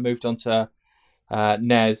CP6464, then I moved on to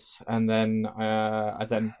NES, and then I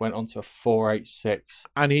then went on to a 486.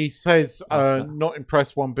 And he says, not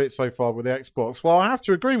impressed one bit so far with the Xbox. Well, I have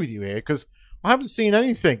to agree with you here, because I haven't seen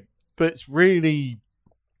anything that's really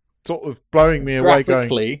sort of blowing me away.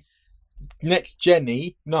 Graphically, next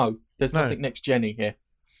gen-y, no, there's No. nothing next gen-y here.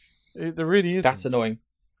 There really isn't. That's annoying.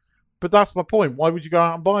 But that's my point. Why would you go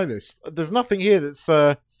out and buy this? There's nothing here that's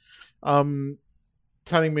telling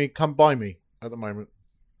me come buy me at the moment.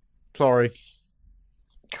 Sorry.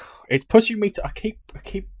 It's pushing me to. I keep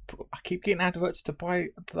getting adverts to buy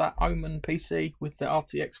that Omen PC with the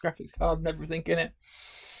RTX graphics card and everything in it.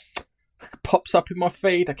 Pops up in my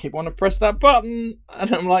feed. I keep wanting to press that button,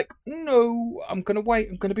 and I'm like, no, I'm gonna wait.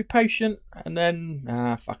 I'm gonna be patient, and then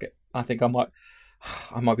fuck it. I think I might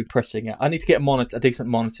be pressing it. I need to get a decent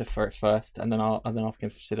monitor for it first, and then I'll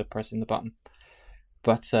consider pressing the button.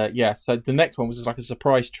 But yeah, so the next one was like a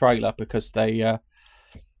surprise trailer because they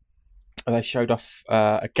showed off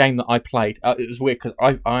a game that I played. It was weird because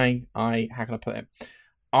I how can I put it?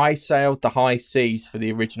 I sailed the high seas for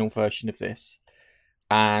the original version of this,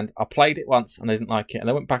 and I played it once and I didn't like it, and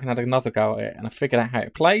I went back and had another go at it, and I figured out how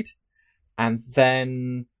it played, and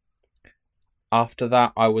then after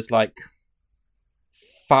that I was like,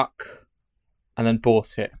 fuck, and then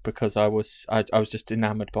bought it because I was just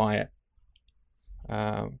enamored by it.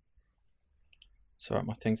 Sorry,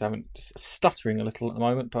 my thing's stuttering a little at the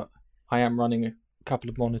moment, but I am running a couple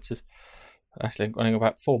of monitors. Actually, I'm running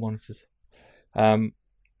about 4 monitors. And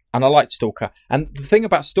I like Stalker. And the thing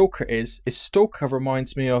about Stalker is Stalker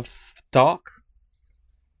reminds me of Dark.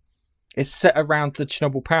 It's set around the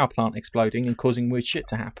Chernobyl power plant exploding and causing weird shit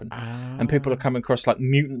to happen. And people are coming across like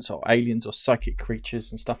mutants or aliens or psychic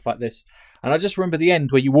creatures and stuff like this. And I just remember the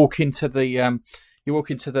end where you walk into the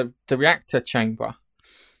reactor chamber.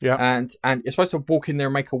 Yeah. And you're supposed to walk in there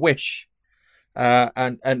and make a wish.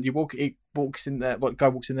 And he walks in there. Well, the guy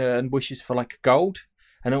walks in there and wishes for like gold,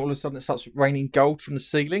 and all of a sudden it starts raining gold from the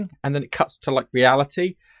ceiling, and then it cuts to like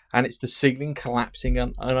reality, and it's the ceiling collapsing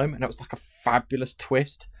on him, and it was like a fabulous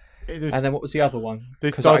twist. And then what was the other one?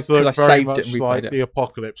 This does look I very saved much it and replayed like it. the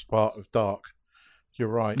apocalypse part of Dark. You're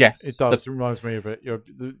right. Yes, it does. It reminds me of it.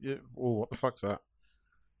 What the fuck's that?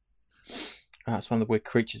 That's one of the weird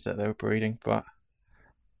creatures that they were breeding, but.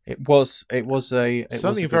 It was a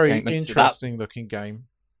very game. interesting looking game.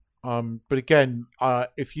 But again,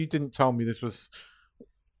 if you didn't tell me this was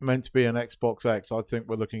meant to be an Xbox X, I think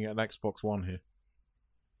we're looking at an Xbox One here.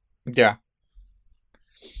 Yeah.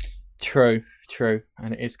 True,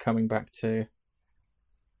 and it is coming back to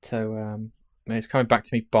it's coming back to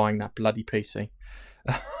me buying that bloody PC.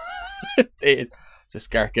 It is just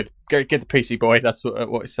Gareth, get the PC, boy. That's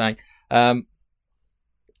what it's saying.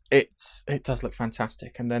 It does look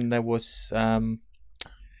fantastic, and then there was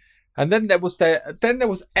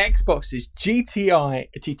Xbox's GTA.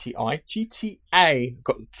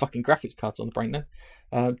 Got the fucking graphics cards on the brain there.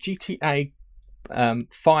 GTA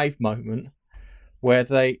 5 moment where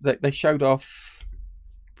they showed off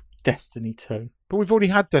Destiny 2. But we've already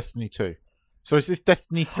had Destiny 2, so is this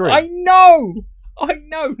Destiny 3? I know.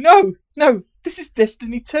 No. This is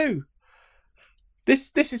Destiny 2.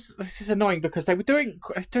 This is annoying because they were doing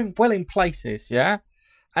well in places, yeah,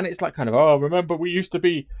 and it's like kind of remember we used to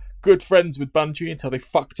be good friends with Bungie until they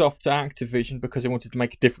fucked off to Activision because they wanted to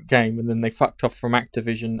make a different game, and then they fucked off from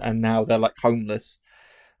Activision and now they're like homeless,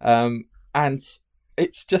 and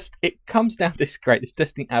it's just it comes down this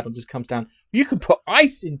Destiny add-on just comes down. You can put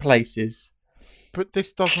ice in places, but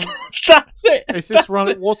this doesn't. That's it.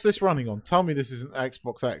 What's this running on? Tell me this isn't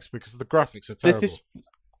Xbox X because the graphics are terrible.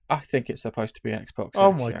 I think it's supposed to be Xbox.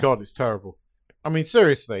 Oh X, my yeah. God, it's terrible. I mean,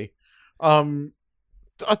 seriously.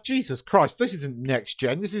 Jesus Christ, this isn't next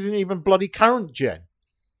gen. This isn't even bloody current gen.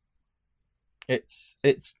 It's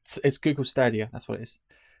Google Stadia. That's what it is.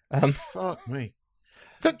 Fuck me.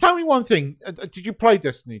 Tell me one thing. Did you play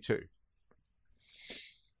Destiny 2?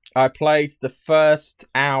 I played the first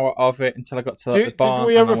hour of it until I got to the barn. Did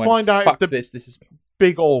we ever find out if this is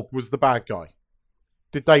big orb was the bad guy?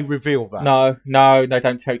 Did they reveal that? No, they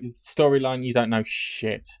don't tell you the storyline. You don't know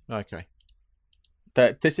shit. Okay.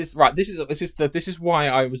 This is why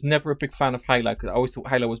I was never a big fan of Halo, because I always thought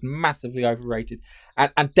Halo was massively overrated,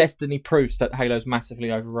 and Destiny proves that Halo's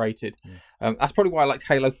massively overrated. That's probably why I liked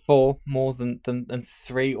Halo 4 more than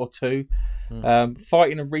 3 or 2.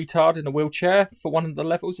 Fighting a retard in a wheelchair for one of the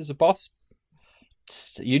levels as a boss.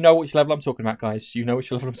 You know which level I'm talking about, guys. You know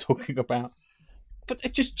which level I'm talking about.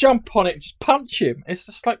 But just jump on it, just punch him. It's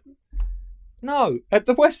just like, no.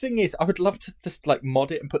 The worst thing is, I would love to just like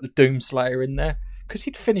mod it and put the Doomslayer in there, because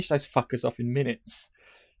he'd finish those fuckers off in minutes.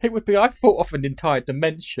 It would be, I thought of an entire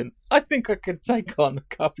dimension. I think I could take on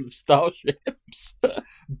a couple of starships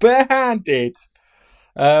barehanded.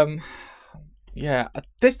 Yeah,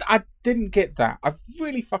 I didn't get that. I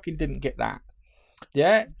really fucking didn't get that.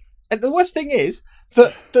 Yeah, and the worst thing is,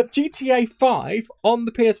 that GTA 5 on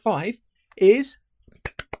the PS5 is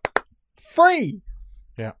free.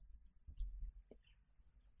 Yeah.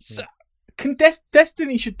 So,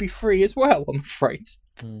 Destiny should be free as well, I'm afraid.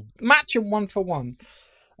 Match them 1 for 1.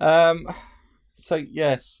 So,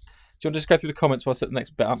 yes. Do you want to just go through the comments while I set the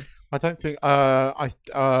next bit up? I don't think...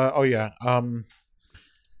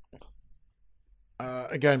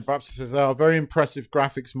 again, Babs says there are very impressive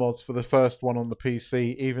graphics mods for the first one on the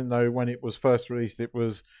PC, even though when it was first released it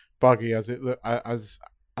was buggy as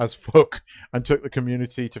fuck, and took the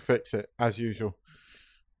community to fix it as usual.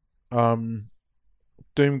 Doom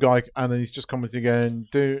Guy, and then he's just commented again.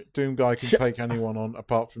 Doom Guy can take anyone on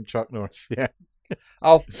apart from Chuck Norris. Yeah.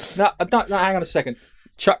 Oh no! Hang on a second.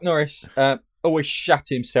 Chuck Norris always shat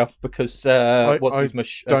himself because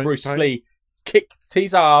Bruce Lee kicked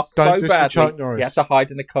his ass so badly he had to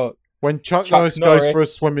hide in the coat. When Chuck Norris goes for a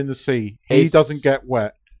swim in the sea, he doesn't get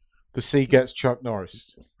wet. The sea gets Chuck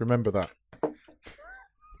Norris. Remember that.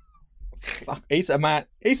 Fuck, he's a man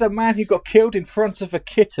who got killed in front of a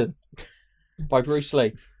kitten by Bruce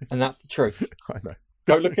Lee, and that's the truth. I know.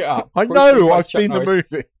 Go look it up. I know. I've seen the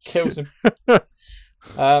movie. Kills him.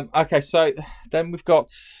 Okay, so then we've got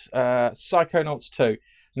Psychonauts 2.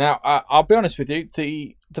 Now, I'll be honest with you,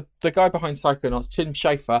 the guy behind Psychonauts, Tim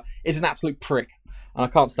Schafer, is an absolute prick, and I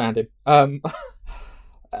can't stand him.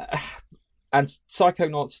 And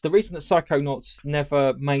Psychonauts, the reason that Psychonauts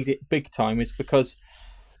never made it big time is because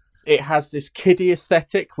it has this kiddie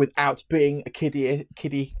aesthetic without being a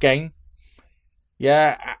kiddie game.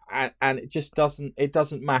 Yeah, and it just doesn't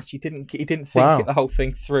match. He didn't think the whole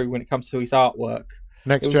thing through when it comes to his artwork.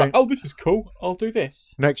 Next it was gen, like, oh, this is cool. I'll do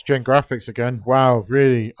this. Next gen graphics again. Wow,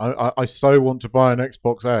 really? I so want to buy an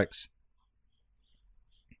Xbox X.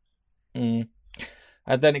 And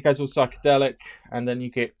then it goes all psychedelic, and then you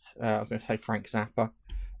get I was going to say Frank Zappa,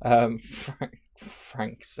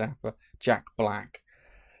 Frank Zappa, Jack Black.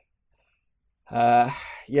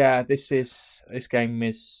 Yeah, this game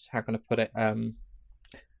is, how can I put it?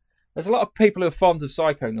 There's a lot of people who are fond of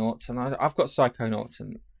Psychonauts, and I've got Psychonauts,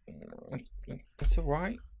 and it's all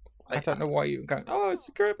right. I don't know why you're going, oh, it's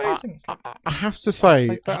amazing. I have to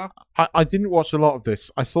say, I didn't watch a lot of this.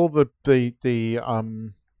 I saw the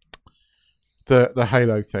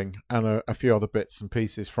Halo thing and a few other bits and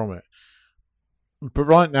pieces from it. But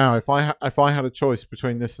right now, if I had a choice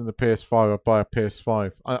between this and the PS5, I'd buy a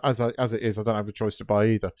PS5. As it is, I don't have a choice to buy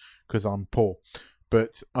either because I'm poor.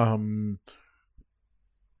 But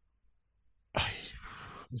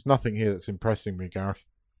there's nothing here that's impressing me, Gareth.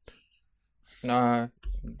 No,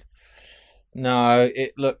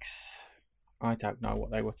 it looks. I don't know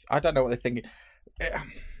what they're thinking.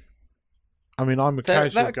 I mean, I'm a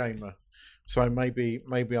casual gamer, so maybe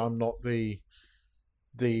I'm not the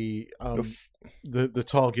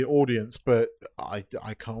target audience, but I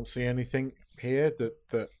can't see anything here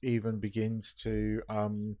that even begins to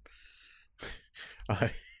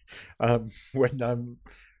that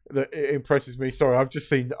it impresses me. Sorry, I've just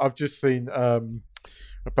seen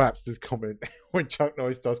Babster's comment when Chuck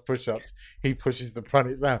Norris does push-ups, he pushes the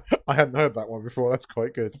planets down. I hadn't heard that one before. That's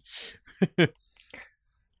quite good.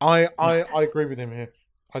 I agree with him here.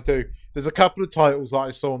 I do. There's a couple of titles that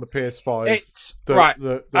I saw on the PS5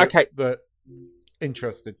 that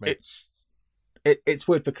interested me. It's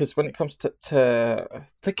weird because when it comes to the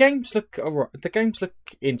games look alright. The games look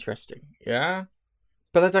interesting, yeah,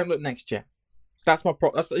 but they don't look next gen. That's my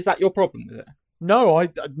problem. Is that your problem with it? No, a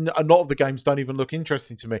lot of the games don't even look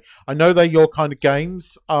interesting to me. I know they're your kind of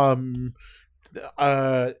games. The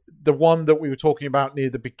one that we were talking about near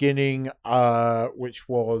the beginning, which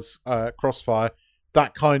was Crossfire,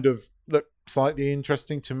 that kind of looked slightly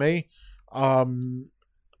interesting to me. I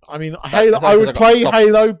mean, Halo. I would play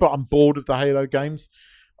Halo, but I'm bored of the Halo games.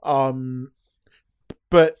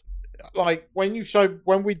 But like when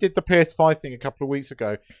we did the PS5 thing a couple of weeks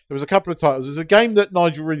ago, there was a couple of titles. There's a game that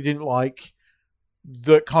Nigel really didn't like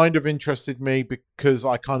that kind of interested me because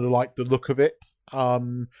I kind of liked the look of it.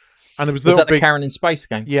 And there was that the Karen in Space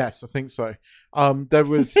game? Yes, I think so. There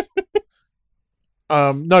was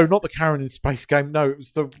no, not the Karen in Space game. No, it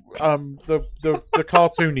was the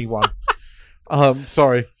cartoony one.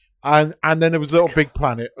 Sorry. And then there was Little Big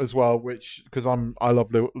Planet as well, which because I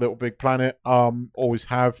love Little Big Planet. Always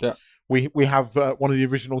have. Yeah. We have one of the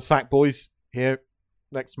original Sackboys here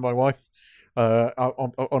next to my wife.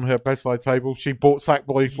 On her bedside table, she bought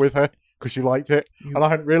Sackboy with her because she liked it, and I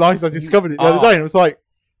hadn't realised. I discovered it the other day, and I was like,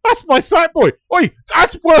 "That's my Sackboy! Oi,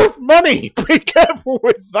 that's worth money! Be careful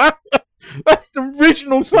with that! That's the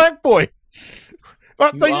original Sackboy."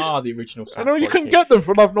 They are the original Sackboy. I know you couldn't get them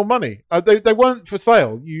for love nor money. They weren't for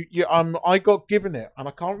sale. I got given it, and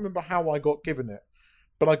I can't remember how I got given it.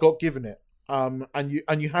 but I got given it. And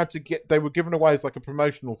you had to get. They were given away as like a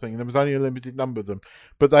promotional thing. And there was only a limited number of them,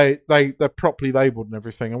 but they're properly labelled and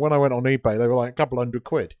everything. And when I went on eBay, they were like a couple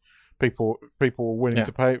 £100. People were willing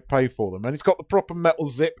to pay for them, and it's got the proper metal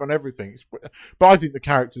zip and everything. But I think the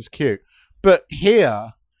character's cute. But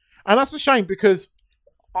here, and that's a shame because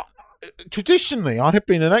traditionally I have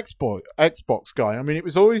been an Xbox guy. I mean, it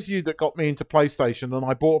was always you that got me into PlayStation, and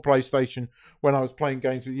I bought a PlayStation when I was playing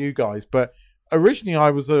games with you guys. But originally, I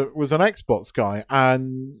was an Xbox guy,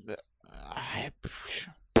 and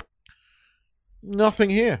nothing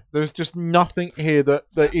here. There's just nothing here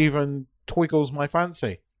that even twiggles my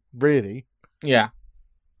fancy. Really? Yeah.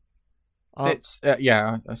 It's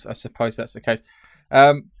I suppose that's the case.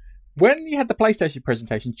 When you had the PlayStation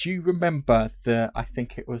presentation, do you remember I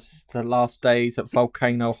think it was the last days at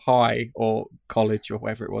Volcano High or college or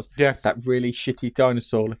whatever it was? Yes. That really shitty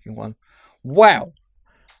dinosaur looking one. Wow.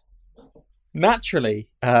 Naturally,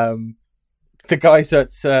 the guys at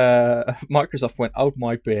Microsoft went, "Hold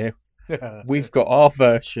my beer. We've got our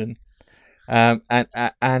version." And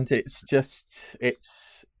it's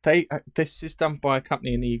this is done by a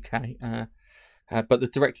company in the UK, but the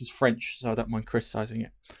director's French, so I don't mind criticising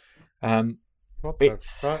it.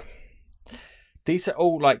 These are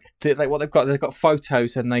all like what they've got. They've got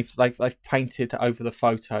photos, and they've painted over the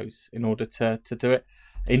photos in order to do it.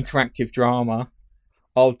 Interactive drama.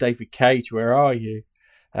 Oh, David Cage, where are you?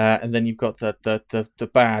 And then you've got the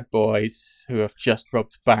bad boys who have just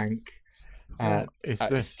robbed a bank.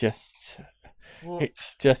 It's just.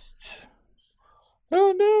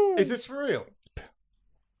 Oh no! Is this for real?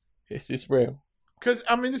 Is this real? Because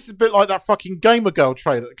I mean, this is a bit like that fucking Gamer Girl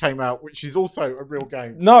trailer that came out, which is also a real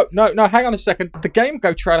game. No. Hang on a second. The Gamer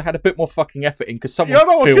Girl trailer had a bit more fucking effort in because someone. Yeah,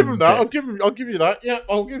 no, I'll give him that. It. I'll give you that. Yeah,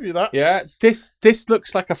 I'll give you that. Yeah, this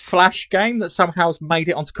looks like a Flash game that somehow has made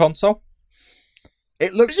it onto console.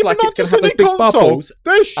 It looks like it's going to have those big bubbles.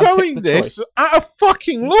 They're showing this at a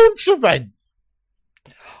fucking launch event.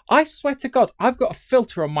 I swear to God, I've got a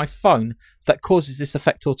filter on my phone that causes this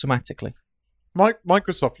effect automatically.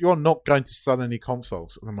 Microsoft, you're not going to sell any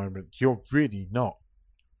consoles at the moment. You're really not.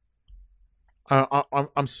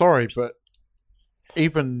 I'm sorry, but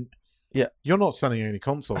you're not selling any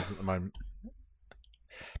consoles at the moment.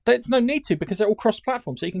 There's no need to because they're all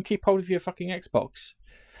cross-platform, so you can keep hold of your fucking Xbox.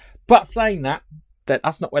 But saying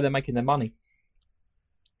that's not where they're making their money.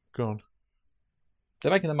 Go on.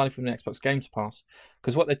 They're making the money from the Xbox Games Pass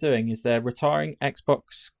because what they're doing is they're retiring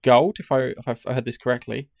Xbox Gold, if I've heard this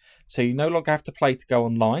correctly. So you no longer have to play to go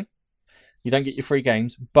online. You don't get your free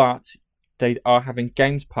games, but they are having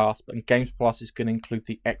Games Pass, and Games Pass is going to include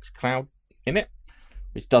the xCloud in it,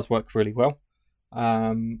 which does work really well.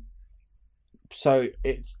 So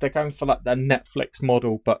they're going for like the Netflix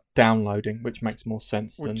model, but downloading, which makes more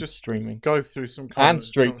sense than just streaming. Go through some comments.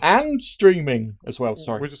 And streaming as well.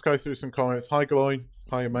 Sorry, we'll just go through some comments. Hi, Gloin.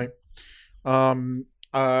 Hi, mate.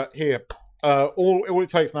 Here, all it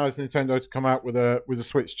takes now is Nintendo to come out with a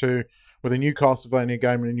Switch 2, with a new Castlevania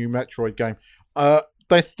game and a new Metroid game.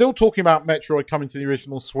 They're still talking about Metroid coming to the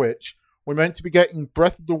original Switch. We're meant to be getting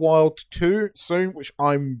Breath of the Wild 2 soon, which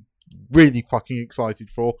I'm really fucking excited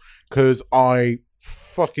for because I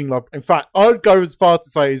fucking love. In fact, I would go as far to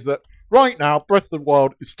say is that right now, Breath of the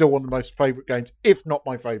Wild is still one of the most favourite games, if not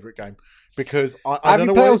my favourite game, because I don't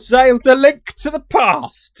know. Have you played Zelda: Link to the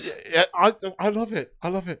Past? Yeah, I love it. I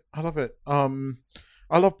love it. I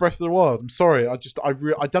love Breath of the Wild. I'm sorry, I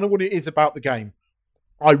don't know what it is about the game.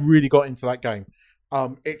 I really got into that game.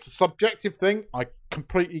 It's a subjective thing. I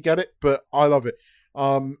completely get it, but I love it.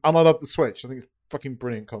 And I love the Switch. I think it's fucking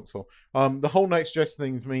brilliant console. The whole next gen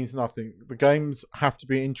thing means nothing. The games have to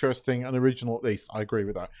be interesting and original at least. I agree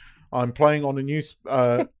with that. I'm playing on a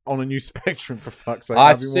new Spectrum, for fuck's sake.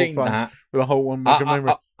 I've seen that with a whole 1 meg of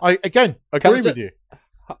memory. I again agree with you.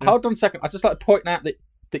 Hold on a second. I just like to point out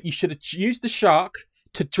that you should have used the shark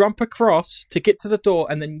to jump across to get to the door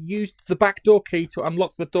and then use the back door key to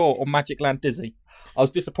unlock the door on Magic Land Dizzy. I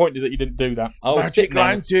was disappointed that you didn't do that. Magic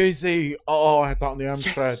Land Dizzy. Oh, I had that on the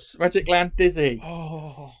Amstrad. Yes, Magic Land Dizzy.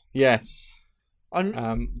 Oh, yes.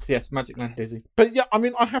 Yes, Magic Land Dizzy. But yeah, I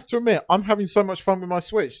mean, I have to admit, I'm having so much fun with my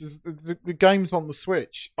Switch. The games on the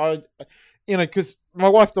Switch, because my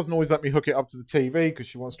wife doesn't always let me hook it up to the TV because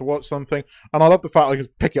she wants to watch something, and I love the fact I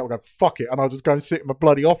just pick it up and go fuck it, and I'll just go and sit in my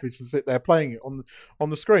bloody office and sit there playing it on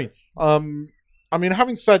the screen. I mean,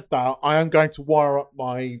 having said that, I am going to wire up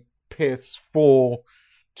my PS4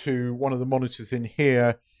 to one of the monitors in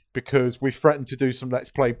here because we threatened to do some Let's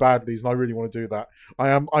Play Badlies, and I really want to do that.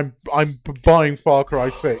 I'm buying Far Cry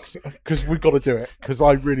 6 because we've got to do it because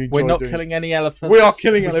I really enjoy. We're not killing any elephants. We are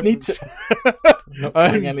killing elephants. Not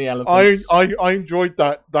killing any elephants. I enjoyed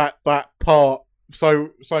that part so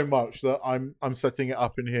much that I'm setting it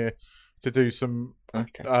up in here to do some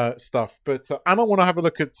stuff. But and I want to have a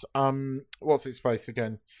look at what's its face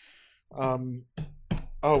again. We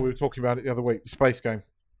were talking about it the other week. The space game.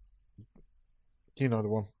 Do you know the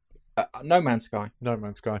one? No Man's Sky. No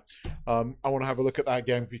Man's Sky. I want to have a look at that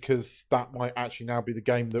again because that might actually now be the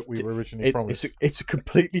game that we were originally promised. It's a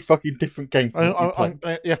completely fucking different game.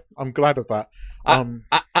 I'm glad of that. And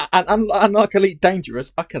unlike Elite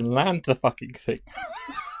Dangerous, I can land the fucking thing.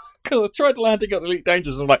 Because I tried landing at Elite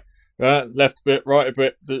Dangerous and I'm like, left a bit, right a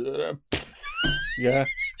bit. Yeah.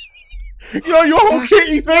 You know your whole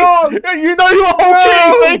kitty thing? No! You know your whole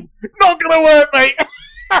kitty thing? Not gonna work, mate!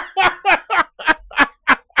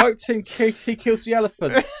 Team he kills the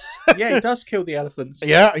elephants. Yeah, he does kill the elephants.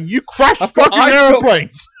 Yeah, and you crash fucking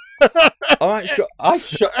aeroplanes. I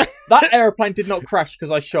shot that aeroplane. Did not crash because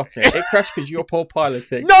I shot it. It crashed because you're poor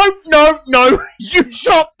piloting. No! You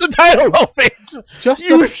shot the tail off it.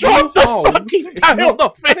 You shot the fucking tail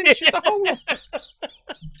off it. I didn't shoot the hole off.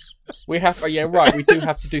 We have. Yeah, right. We do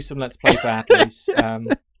have to do some Let's Play Badlies.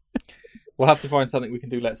 We'll have to find something we can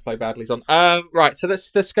do Let's Play Badlies on. Right, so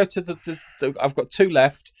let's go to the I've got 2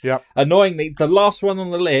 left. Yeah. Annoyingly, the last one on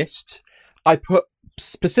the list I put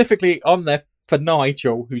specifically on there for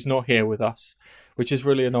Nigel, who's not here with us, which is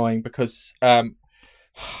really annoying because how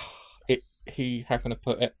can I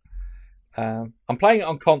put it? I'm playing it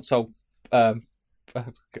on console,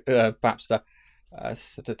 Bapster.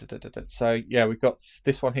 So yeah, we've got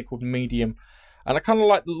this one here called Medium. And I kind of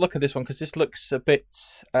like the look of this one because this looks a bit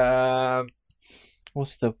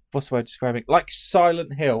what's the way of describing it? Like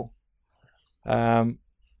Silent Hill. And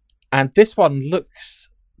this one looks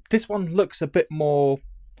a bit more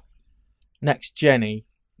next gen-y.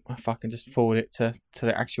 If I can just forward it to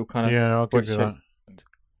the actual kind of I'll give you that.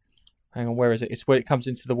 Hang on, where is it? It's where it comes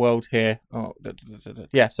into the world here.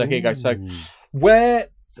 Yeah, so here you go. So where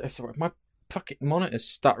sorry, my fucking monitor's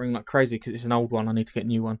stuttering like crazy because it's an old one. I need to get a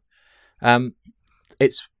new one.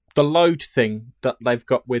 It's the load thing that they've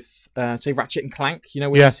got with say Ratchet and Clank. You know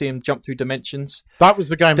when you see them jump through dimensions. That was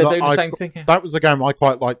the game. They're doing the same thing here. That was the game I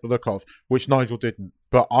quite liked the look of, which Nigel didn't.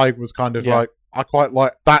 But I was kind of like, I quite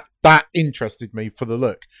like that. That interested me for the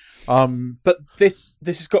look. But this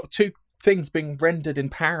has got 2 things being rendered in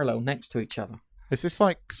parallel next to each other. Is this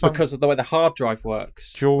like because of the way the hard drive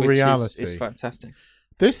works? Dual reality. It's fantastic.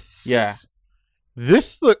 This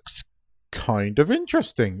looks kind of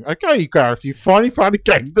interesting. Okay, Gareth, you finally found a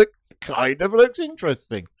game that kind of looks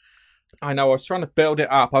interesting. I know. I was trying to build it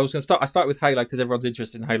up. I started with Halo because everyone's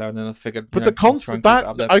interested in Halo, and then I figured. But the concept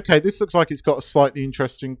this looks like it's got a slightly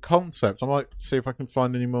interesting concept. I might see if I can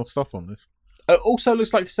find any more stuff on this. It also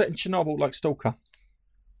looks like set in Chernobyl, like Stalker.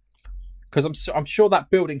 Because I'm sure that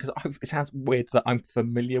building. Because it sounds weird that I'm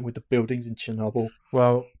familiar with the buildings in Chernobyl.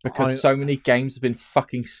 Well, because so many games have been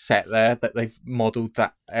fucking set there that they've modelled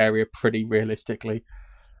that area pretty realistically.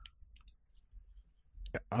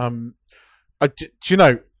 Do you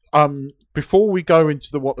know? Before we go into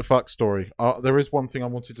the what the fuck story, there is one thing I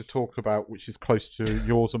wanted to talk about, which is close to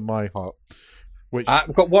yours and my heart. Which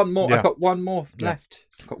I've got one more. Yeah. I've got one more left.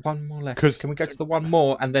 I've got one more left. Can we go to the one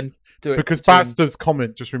more and then do it? Because Baxter's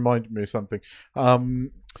comment just reminded me of something.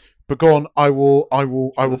 But go on. I will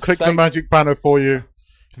click the magic banner for you.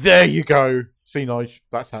 There you go. See, Nige,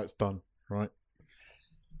 that's how it's done, right?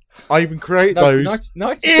 I even created those.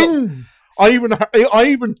 I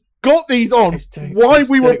even got these on while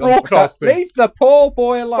we were broadcasting. Leave the poor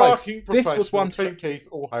boy alone. This was one. Team Keith,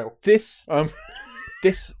 all hail.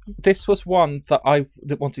 This was one that I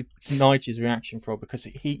wanted Nigel's reaction for because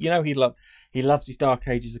he loves his Dark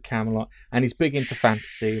Ages of Camelot and he's big into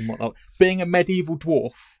fantasy and whatnot. Being a medieval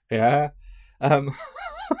dwarf,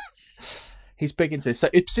 he's big into this. So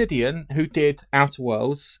Obsidian, who did Outer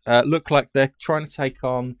Worlds, look like they're trying to take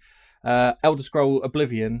on Elder Scrolls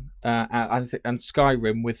Oblivion and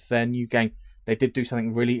Skyrim with their new game. They did do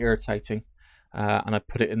something really irritating. And I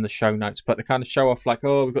put it in the show notes, but they kind of show off like,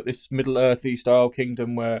 we've got this Middle-earthy style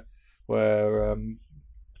kingdom where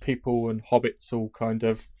people and hobbits all kind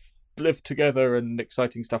of live together and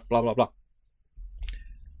exciting stuff, blah blah blah.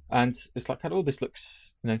 And it's like, this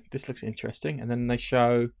looks interesting. And then they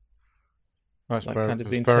show kind of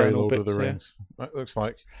the internal Lord bits. Of the Rings. That looks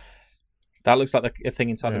like a thing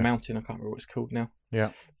inside the mountain. I can't remember what it's called now.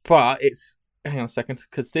 Yeah, but hang on a second,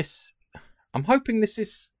 because this, I'm hoping this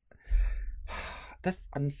is.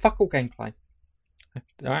 And fuck all gameplay.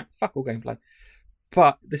 Alright, fuck all gameplay.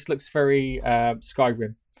 But this looks very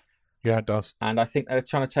Skyrim. Yeah, it does. And I think they're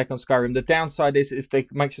trying to take on Skyrim. The downside is if they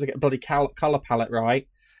make sure they get a bloody colour palette right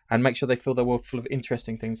and make sure they fill their world full of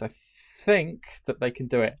interesting things, I think that they can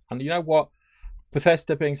do it. And you know what?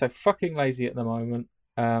 Bethesda being so fucking lazy at the moment,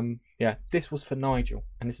 this was for Nigel,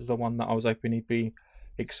 and this is the one that I was hoping he'd be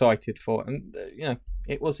excited for. And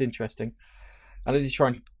it was interesting. And I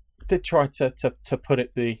did try to put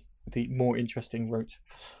it the more interesting route.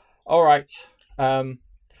 All right. Hang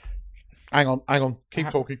on. Keep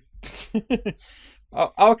talking.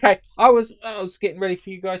 Oh, okay. I was getting ready for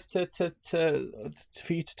you guys for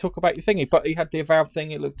you to talk about your thingy, but you had the Avowed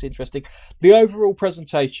thing. It looked interesting. The overall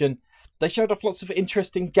presentation, they showed off lots of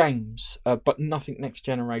interesting games, but nothing next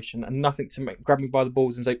generation and nothing to grab me by the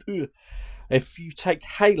balls and say, ugh. If you take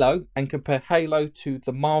Halo and compare Halo to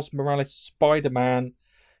the Miles Morales Spider-Man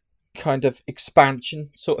kind of expansion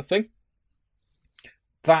sort of thing,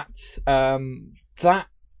 that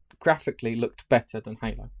graphically looked better than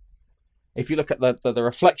Halo. If you look at the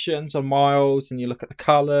reflections on Miles and you look at the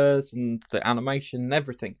colours and the animation and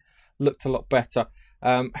everything, looked a lot better.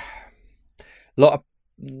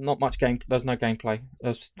 Not much game. There's no gameplay.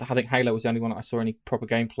 I think Halo was the only one that I saw any proper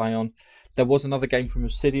gameplay on. There was another game from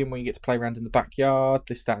Obsidian where you get to play around in the backyard,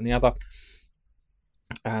 this, that, and the other.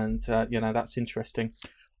 And that's interesting.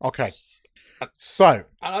 Okay, so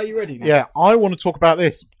are you ready now? Yeah, I want to talk about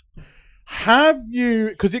this. Have you?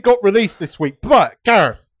 Because it got released this week. But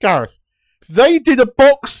Gareth, they did a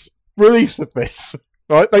box release of this,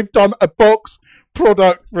 right? They've done a box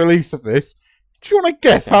product release of this. Do you want to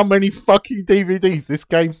guess how many fucking DVDs this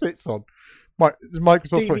game sits on?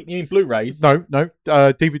 Microsoft. You mean Blu-rays? No,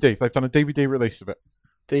 DVD. They've done a DVD release of it.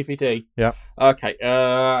 DVD? Yeah. Okay.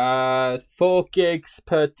 4 gigs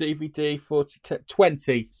per DVD,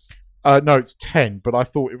 20. No, it's 10, but I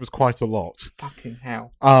thought it was quite a lot. Fucking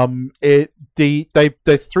hell.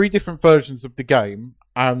 There's 3 different versions of the game,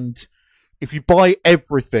 and if you buy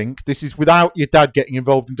everything, this is without your dad getting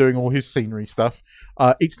involved in doing all his scenery stuff.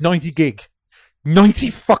 It's 90 gig. 90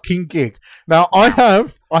 fucking gig. Now I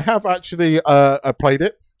have actually played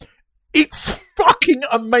it. It's fucking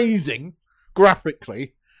amazing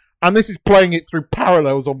graphically, and this is playing it through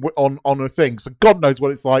parallels on a thing. So God knows what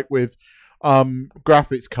it's like with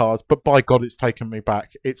graphics cards, but by God, it's taken me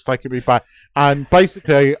back. And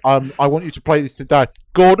basically, I want you to play this to Dad.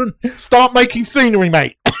 Gordon, start making scenery,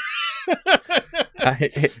 mate.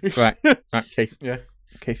 Right, Keith. Yeah.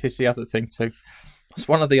 Keith, here's the other thing too. It's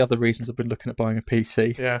one of the other reasons I've been looking at buying a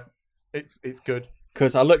PC. Yeah, it's good.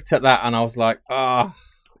 Because I looked at that and I was like,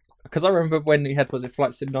 because I remember when he had,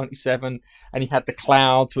 Flight Sim 97, and he had the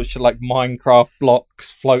clouds, which are like Minecraft blocks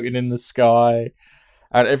floating in the sky,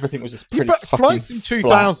 and everything was just pretty but fucking Flight Sim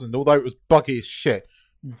 2000, flat. although it was buggy as shit,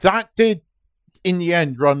 that did, in the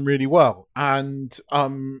end, run really well. And, I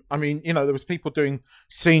mean, there was people doing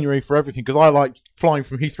scenery for everything, because I liked flying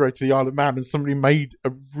from Heathrow to the Isle of Man, and somebody made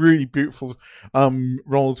a really beautiful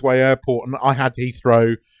Rollsway Airport, and I had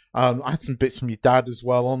Heathrow. I had some bits from your dad as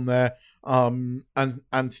well on there, and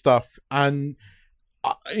stuff. And,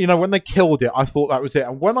 when they killed it, I thought that was it.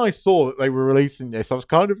 And when I saw that they were releasing this, I was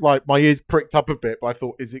kind of like, my ears pricked up a bit, but I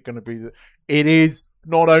thought, is it going to be... It is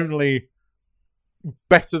not only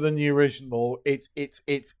better than the original, it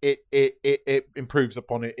improves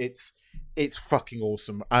upon it. It's fucking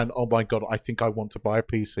awesome. And oh my God, I think I want to buy a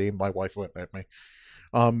PC, and my wife won't let me.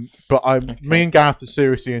 But me and Gareth are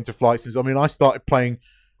seriously into flight sims. I mean, I started playing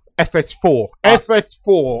FS4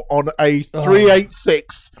 on a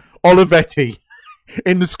 386 Olivetti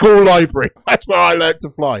in the school library. That's where I learned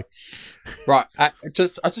to fly. Right. I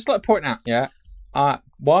just like to point out,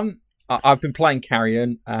 one, I've been playing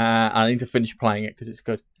Carrion, and I need to finish playing it because it's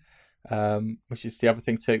good, which is the other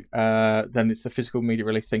thing too. Then it's the physical media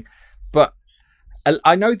release thing. But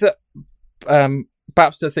I know that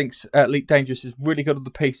Babster thinks Elite Dangerous is really good on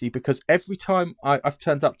the PC, because every time I've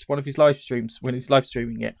turned up to one of his live streams, when he's live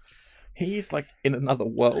streaming it, he's like in another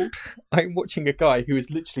world. I'm watching a guy who is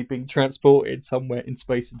literally being transported somewhere in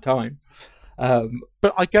space and time.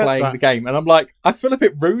 But I get playing that. the game, and I'm like, I feel a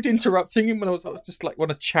bit rude interrupting him when I was just like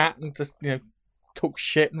want to chat and just talk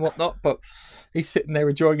shit and whatnot. But he's sitting there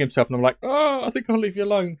enjoying himself, and I'm like, I think I'll leave you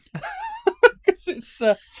alone because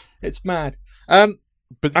it's mad.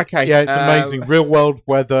 But okay, yeah, it's amazing. Real world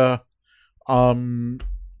weather.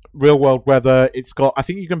 It's got. I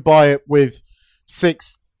think you can buy it with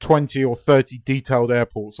 6, 20, or 30 detailed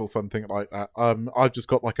airports or something like that. I've just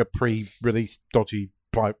got like a pre-release dodgy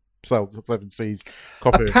 7 Seas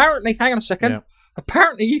copy. Apparently, hang on a second. Yeah.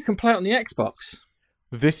 Apparently, you can play it on the Xbox.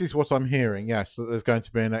 This is what I'm hearing. Yes, that there's going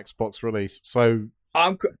to be an Xbox release. So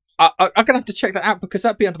I'm gonna have to check that out, because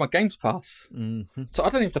that'd be under my Games Pass. Mm-hmm. So I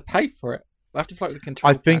don't have to pay for it. I have to play with the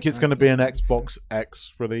control. I think it's going to be an Xbox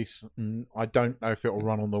X release. I don't know if it will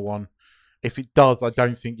run on the one. If it does, I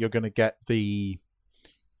don't think you're going to get the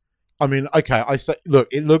I mean, okay, I say, look,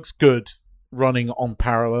 it looks good running on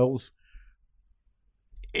Parallels.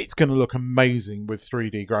 It's going to look amazing with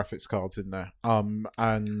 3D graphics cards in there. And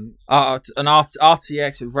an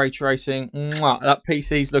RTX with ray tracing. That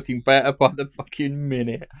PC's looking better by the fucking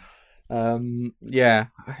minute. Yeah.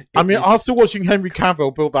 I mean, after watching Henry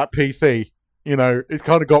Cavill build that PC, you know, it's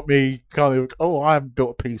kind of got me kind of, I haven't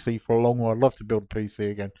built a PC for a long while. I'd love to build a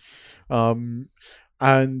PC again.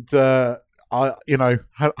 I, you know,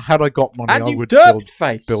 had I got money, I would build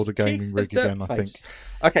a gaming rig again, I think.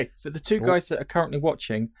 Okay, for the two guys that are currently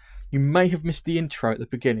watching, you may have missed the intro at the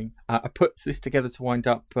beginning. I put this together to wind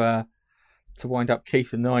up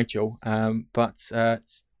Keith and Nigel.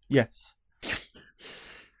 Yes.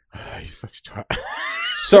 You're such a twat.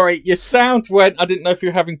 Sorry, your sound went. I didn't know if you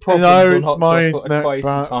were having problems. No, it's my internet.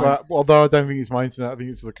 But, although I don't think it's my internet, I think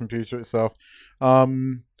it's the computer itself.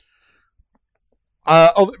 New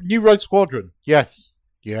Rogue Squadron. Yes.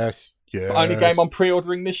 Only game I'm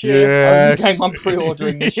pre-ordering this year. Yes. Only game I'm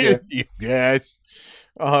pre-ordering this year. Yes.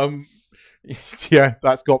 Yeah,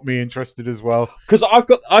 that's got me interested as well. Because I've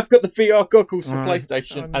got the VR goggles for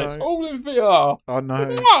PlayStation, and it's all in VR. I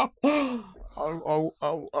know.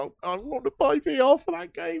 I want to buy VR for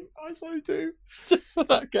that game. I so do. Just for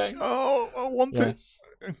that game. Oh, I want it.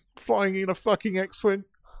 Flying in a fucking X-Wing.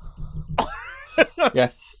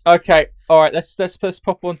 Yes. Okay. All right. Let's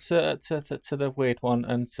pop on to the weird one,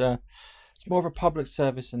 and it's more of a public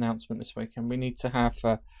service announcement this week, and we need to have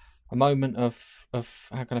a moment of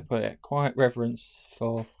how can I put it? Quiet reverence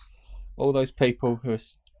for all those people who are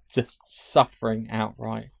just suffering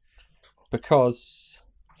outright because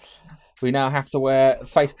we now have to wear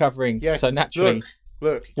face coverings. Yes. So naturally,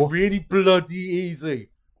 look, it's really bloody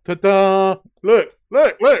easy. Ta-da! Look!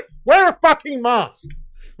 Wear a fucking mask.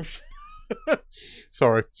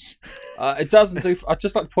 Sorry. It doesn't do. I'd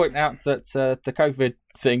just like to point out that the COVID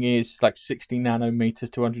thing is like 60 nanometers,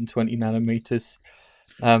 220 nanometers.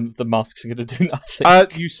 The masks are going to do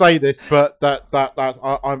nothing. You say this, but that's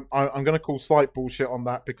I'm going to call slight bullshit on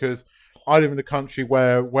that because I live in a country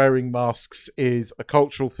where wearing masks is a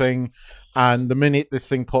cultural thing, and the minute this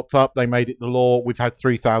thing popped up, they made it the law. We've had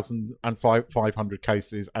 3,500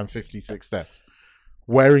 cases and 56 deaths.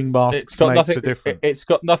 Wearing masks makes a difference. It's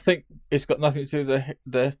got nothing to do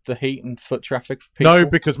with the heat and foot traffic. For people. No,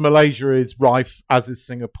 because Malaysia is rife, as is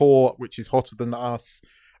Singapore, which is hotter than us.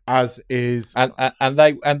 As is, and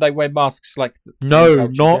they wear masks like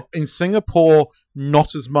not in Singapore,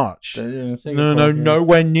 not as much.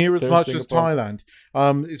 Nowhere near as much as Thailand.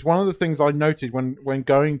 It's one of the things I noted when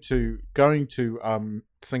going to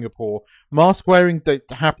Singapore. Mask wearing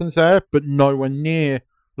happens there, but nowhere near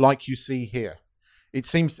like you see here. It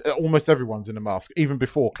seems almost everyone's in a mask, even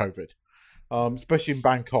before COVID, especially in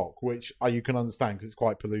Bangkok, which you can understand because it's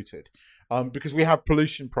quite polluted. Because we have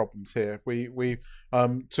pollution problems here. We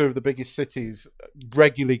two of the biggest cities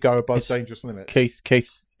regularly go above dangerous limits. Keith,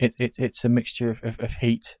 it's a mixture of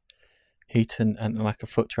heat and like a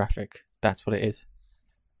foot traffic. That's what it is.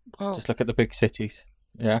 Well, just look at the big cities.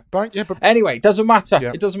 Yeah. But anyway, it doesn't matter.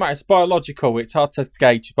 Yeah. It doesn't matter. It's biological. It's hard to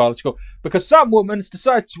gauge biological because some woman's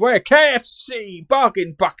decided to wear a KFC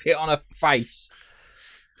bargain bucket on her face.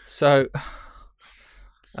 So,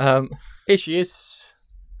 here she is.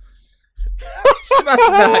 Just imagine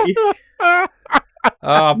that.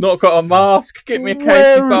 I've not got a mask. Get me a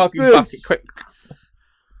KFC bargain bucket quick.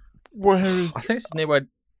 Where is? I think this is near where.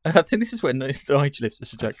 I think this is where Nigel lives.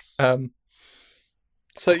 It's a joke.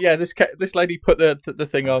 So yeah, this lady put the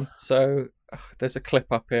thing on. So there's a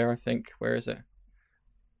clip up here, I think. Where is it?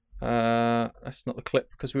 That's not the clip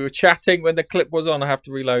because we were chatting when the clip was on. I have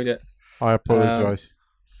to reload it. I apologise.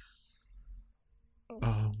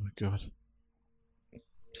 Oh my god.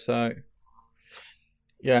 So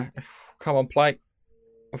yeah, come on, play.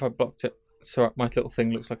 Have I blocked it? So my little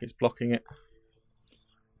thing looks like it's blocking it.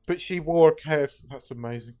 But she wore a KFC. That's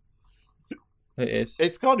amazing. It is.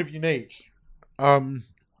 It's kind of unique. I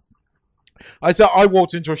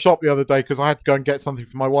walked into a shop the other day because I had to go and get something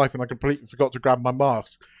for my wife and I completely forgot to grab my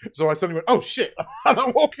mask. So I suddenly went, oh shit, and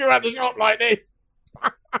I'm walking around the shop like this,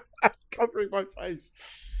 covering my face.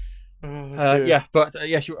 Yeah, but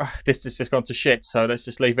this has just gone to shit, so let's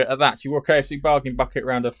just leave it at that. She wore a KFC bargain bucket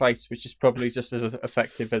around her face, which is probably just as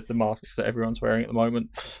effective as the masks that everyone's wearing at the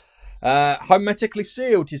moment. Hermetically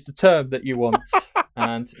sealed is the term that you want,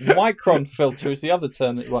 and micron filter is the other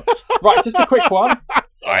term that you want. Right, just a quick one.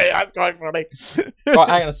 Sorry, that's quite funny. Right,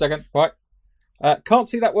 hang on a second. Right, can't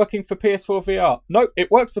see that working for PS4 VR. Nope, it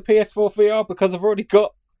works for PS4 VR because I've already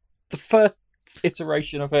got the first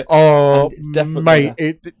iteration of it. Oh, it's definitely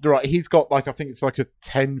mate, right. He's got like I think it's like a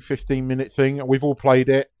 10-15 minute thing. We've all played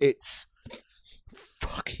it. It's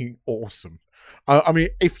fucking fucking awesome. I mean,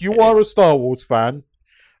 if you are a Star Wars fan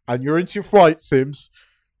and you're into your flight sims,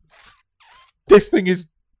 this thing is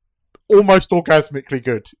almost orgasmically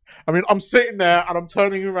good. I mean, I'm sitting there and I'm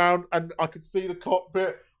turning around and I can see the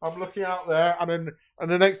cockpit. I'm looking out there, and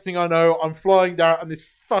the next thing I know, I'm flying down, and this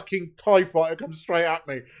fucking TIE fighter comes straight at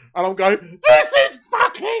me, and I'm going, "This is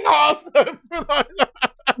fucking awesome!"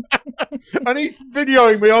 And he's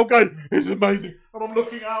videoing me. I'm going, "It's amazing," and I'm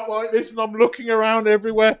looking out like this, and I'm looking around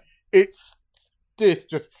everywhere. It's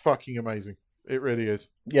just fucking amazing. It really is.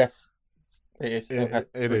 Yes, it is.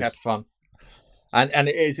 We had fun. And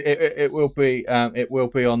it will be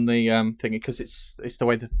on the thing, because it's the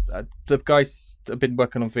way the guys have been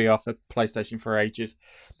working on VR for PlayStation for ages.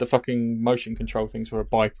 The fucking motion control things were a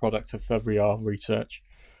byproduct of the VR research,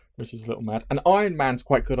 which is a little mad. And Iron Man's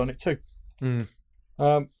quite good on it too.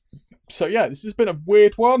 So yeah, this has been a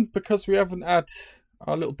weird one because we haven't had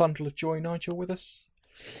our little bundle of joy, Nigel, with us.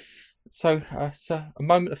 So, a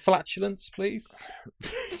moment of flatulence, please.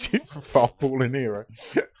 For Far-Fallen Hero.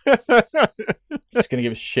 Just going to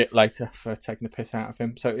give a shit later for taking the piss out of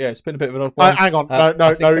him. So, yeah, it's been a bit of an odd one. Hang on.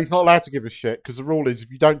 No, he's not allowed to give a shit, because the rule is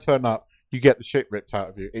if you don't turn up, you get the shit ripped out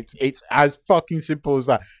of you. It's as fucking simple as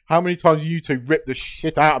that. How many times have you two ripped the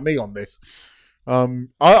shit out of me on this?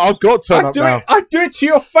 I've got to turn up now. I do it to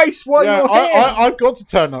your face while you're here. I've got to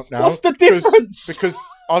turn up now. What's the difference? Because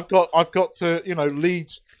I've got to, lead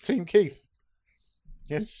Team Keith.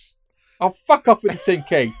 Yes. I'll fuck off with the Team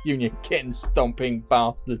Keith, you and your kitten stomping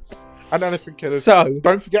bastards. And elephant killers. So,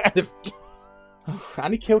 don't forget elephant.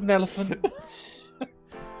 And he killed an elephant.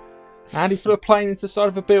 And he flew a plane into the side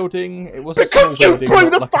of a building. It was because you blew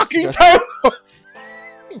the fucking tail off.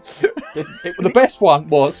 The best one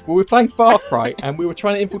was we were playing Far Cry and we were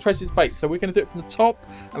trying to infiltrate his base, so we're going to do it from the top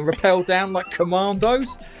and rappel down like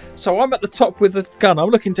commandos. So I'm at the top with the gun. I'm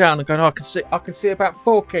looking down and going, I can see about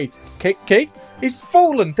 4 Keith. Keith, he's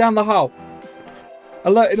fallen down the hole,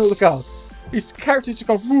 alerting all the guards. His character's just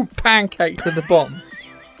gone pancake to the bottom.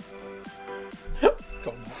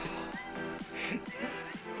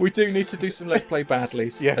 We do need to do some Let's Play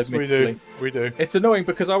Badlies. Yes, admittedly. we do. It's annoying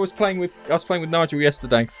because I was playing with Nigel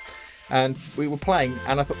yesterday, and we were playing,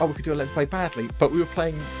 and I thought, we could do a Let's Play Badly, but we were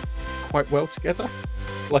playing quite well together,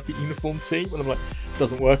 like a uniform team. And I'm like, it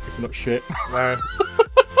doesn't work if you're not shit. No.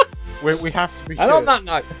 we have to be. And shit. on that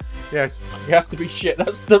note, yes, we have to be shit.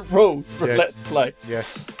 That's the rules for yes. Let's Play.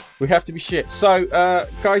 Yes, we have to be shit. So,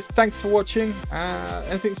 guys, thanks for watching.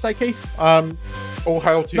 Anything to say, Keith? All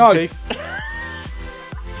hail Team Keith.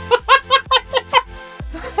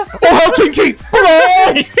 All hail Team Keith!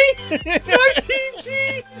 No, Team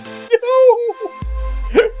Keith! No!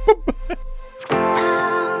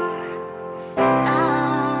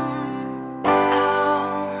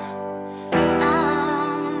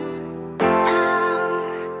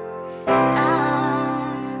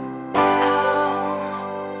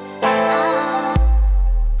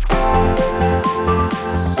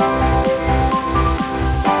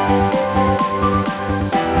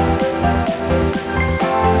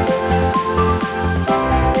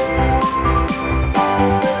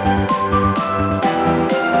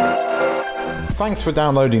 Thanks for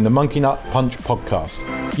downloading the Monkey Nut Punch podcast.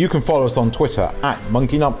 You can follow us on Twitter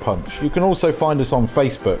 @Monkey Nut Punch. You can also find us on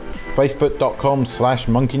Facebook,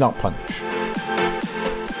 facebook.com/Monkey Nut Punch.